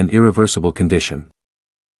permanent and irreversible condition.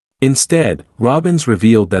 Instead, Robbins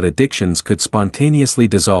revealed that addictions could spontaneously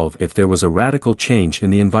dissolve if there was a radical change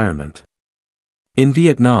in the environment. In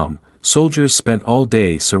Vietnam, soldiers spent all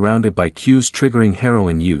day surrounded by cues triggering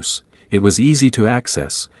heroin use. It was easy to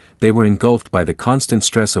access, they were engulfed by the constant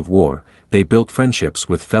stress of war, they built friendships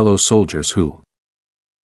with fellow soldiers who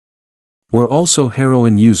were also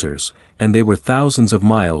heroin users, and they were thousands of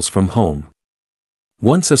miles from home.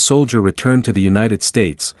 Once a soldier returned to the United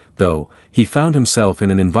States, though, he found himself in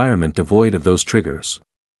an environment devoid of those triggers.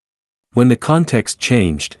 When the context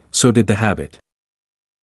changed, so did the habit.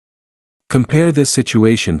 Compare this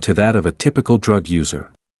situation to that of a typical drug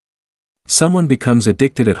user. Someone becomes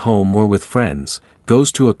addicted at home or with friends,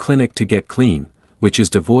 goes to a clinic to get clean, which is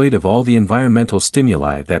devoid of all the environmental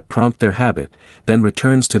stimuli that prompt their habit, then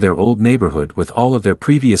returns to their old neighborhood with all of their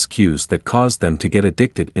previous cues that caused them to get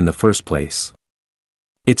addicted in the first place.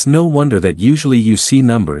 It's no wonder that usually you see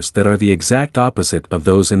numbers that are the exact opposite of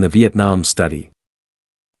those in the Vietnam study.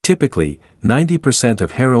 Typically, 90%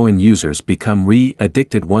 of heroin users become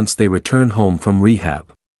re-addicted once they return home from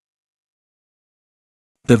rehab.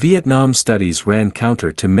 The Vietnam studies ran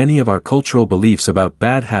counter to many of our cultural beliefs about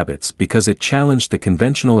bad habits because it challenged the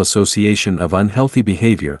conventional association of unhealthy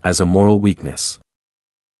behavior as a moral weakness.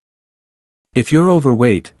 If you're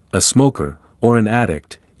overweight, a smoker, or an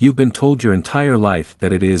addict, you've been told your entire life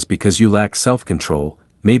that it is because you lack self-control,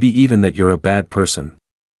 maybe even that you're a bad person.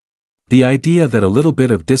 The idea that a little bit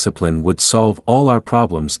of discipline would solve all our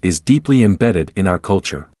problems is deeply embedded in our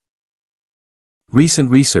culture. Recent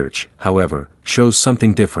research, however, shows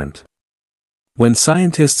something different. When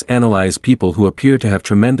scientists analyze people who appear to have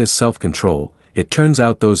tremendous self-control, it turns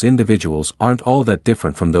out those individuals aren't all that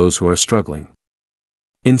different from those who are struggling.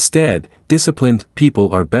 Instead, disciplined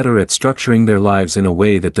people are better at structuring their lives in a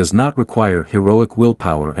way that does not require heroic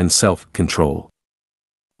willpower and self-control.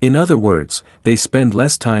 In other words, they spend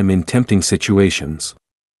less time in tempting situations.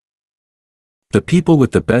 The people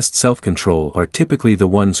with the best self-control are typically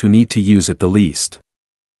the ones who need to use it the least.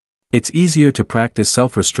 It's easier to practice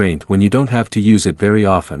self-restraint when you don't have to use it very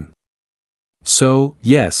often. So,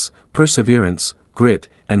 yes, perseverance, grit,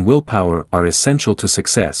 and willpower are essential to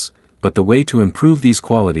success, but the way to improve these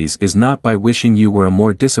qualities is not by wishing you were a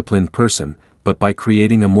more disciplined person, but by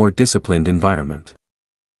creating a more disciplined environment.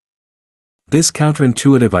 This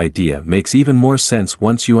counterintuitive idea makes even more sense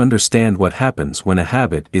once you understand what happens when a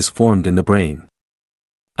habit is formed in the brain.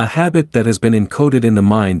 A habit that has been encoded in the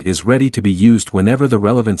mind is ready to be used whenever the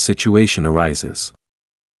relevant situation arises.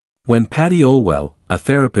 When Patty Olwell, a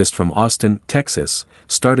therapist from Austin, Texas,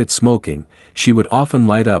 started smoking, she would often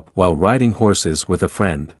light up while riding horses with a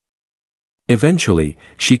friend. Eventually,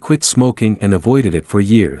 she quit smoking and avoided it for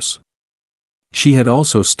years. She had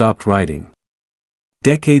also stopped riding.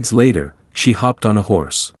 Decades later, she hopped on a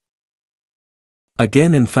horse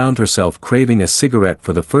again and found herself craving a cigarette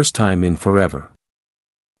for the first time in forever.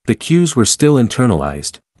 The cues were still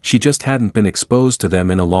internalized, she just hadn't been exposed to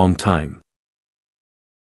them in a long time.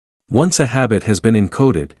 Once a habit has been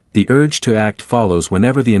encoded, the urge to act follows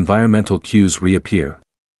whenever the environmental cues reappear.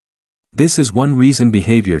 This is one reason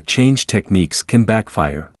behavior change techniques can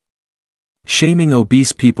backfire. Shaming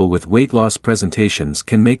obese people with weight loss presentations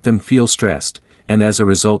can make them feel stressed, and as a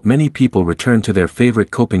result many people return to their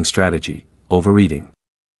favorite coping strategy, overeating.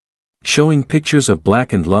 Showing pictures of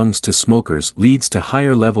blackened lungs to smokers leads to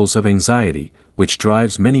higher levels of anxiety, which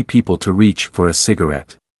drives many people to reach for a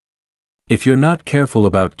cigarette. If you're not careful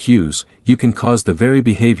about cues, you can cause the very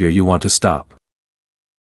behavior you want to stop.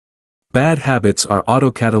 Bad habits are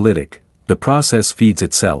autocatalytic, the process feeds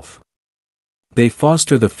itself. They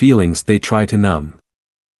foster the feelings they try to numb.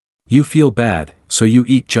 You feel bad, so you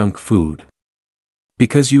eat junk food.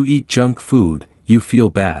 Because you eat junk food, you feel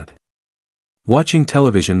bad. Watching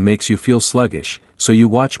television makes you feel sluggish, so you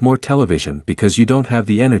watch more television because you don't have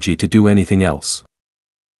the energy to do anything else.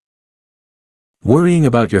 Worrying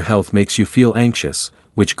about your health makes you feel anxious,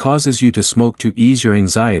 which causes you to smoke to ease your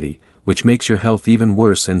anxiety, which makes your health even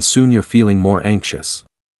worse and soon you're feeling more anxious.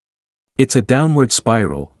 It's a downward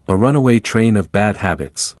spiral, a runaway train of bad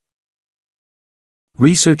habits.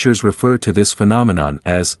 Researchers refer to this phenomenon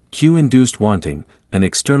as cue-induced wanting, an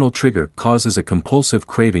external trigger causes a compulsive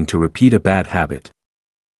craving to repeat a bad habit.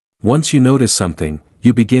 Once you notice something,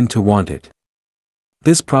 you begin to want it.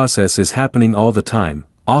 This process is happening all the time,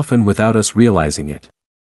 often without us realizing it.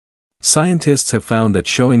 Scientists have found that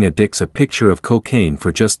showing addicts a picture of cocaine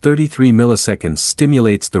for just 33 milliseconds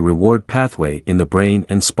stimulates the reward pathway in the brain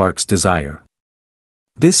and sparks desire.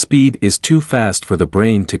 This speed is too fast for the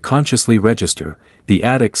brain to consciously register. The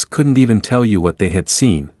addicts couldn't even tell you what they had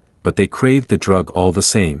seen, but they craved the drug all the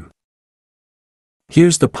same.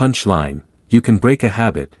 Here's the punchline: you can break a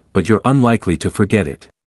habit, but you're unlikely to forget it.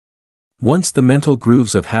 Once the mental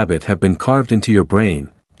grooves of habit have been carved into your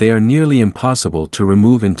brain, they are nearly impossible to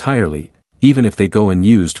remove entirely, even if they go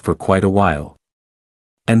unused for quite a while.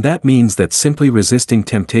 And that means that simply resisting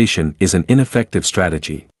temptation is an ineffective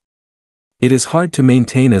strategy. It is hard to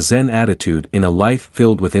maintain a Zen attitude in a life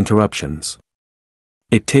filled with interruptions.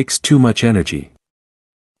 It takes too much energy.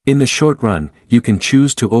 In the short run, you can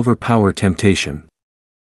choose to overpower temptation.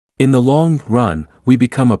 In the long run, we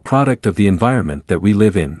become a product of the environment that we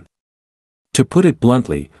live in. To put it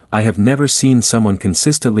bluntly, I have never seen someone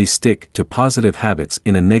consistently stick to positive habits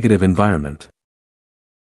in a negative environment.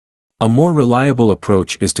 A more reliable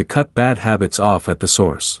approach is to cut bad habits off at the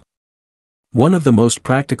source. One of the most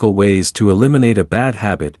practical ways to eliminate a bad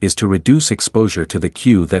habit is to reduce exposure to the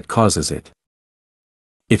cue that causes it.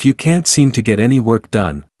 If you can't seem to get any work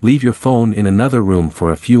done, leave your phone in another room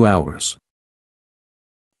for a few hours.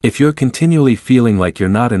 If you're continually feeling like you're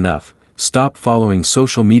not enough, stop following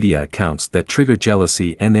social media accounts that trigger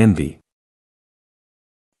jealousy and envy.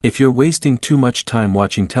 If you're wasting too much time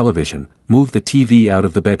watching television, move the TV out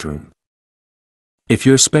of the bedroom. If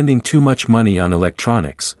you're spending too much money on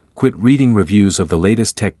electronics, quit reading reviews of the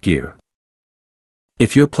latest tech gear.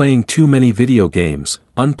 If you're playing too many video games,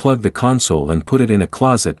 unplug the console and put it in a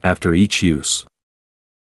closet after each use.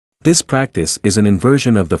 This practice is an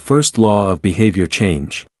inversion of the first law of behavior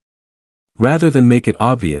change. Rather than make it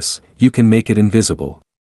obvious, you can make it invisible.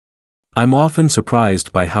 I'm often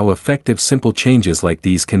surprised by how effective simple changes like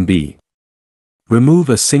these can be. Remove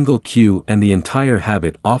a single cue and the entire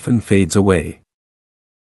habit often fades away.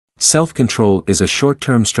 Self-control is a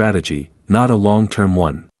short-term strategy, not a long-term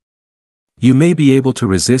one. You may be able to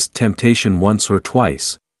resist temptation once or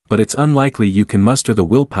twice, but it's unlikely you can muster the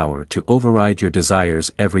willpower to override your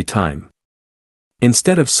desires every time.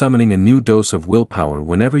 Instead of summoning a new dose of willpower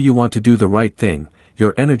whenever you want to do the right thing,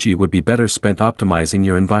 your energy would be better spent optimizing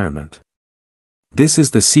your environment. This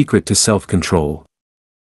is the secret to self-control.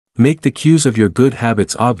 Make the cues of your good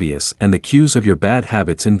habits obvious and the cues of your bad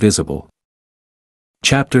habits invisible.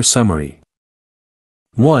 Chapter Summary.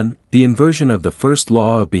 1. The inversion of the first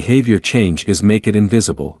law of behavior change is make it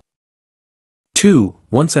invisible. 2.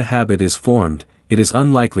 Once a habit is formed, it is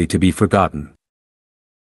unlikely to be forgotten.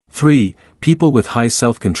 3. People with high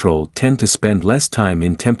self-control tend to spend less time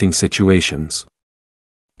in tempting situations.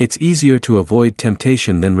 It's easier to avoid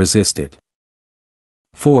temptation than resist it.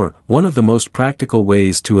 4. One of the most practical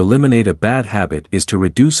ways to eliminate a bad habit is to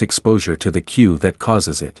reduce exposure to the cue that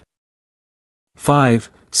causes it.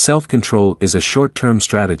 5. Self-control is a short-term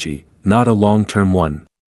strategy, not a long-term one.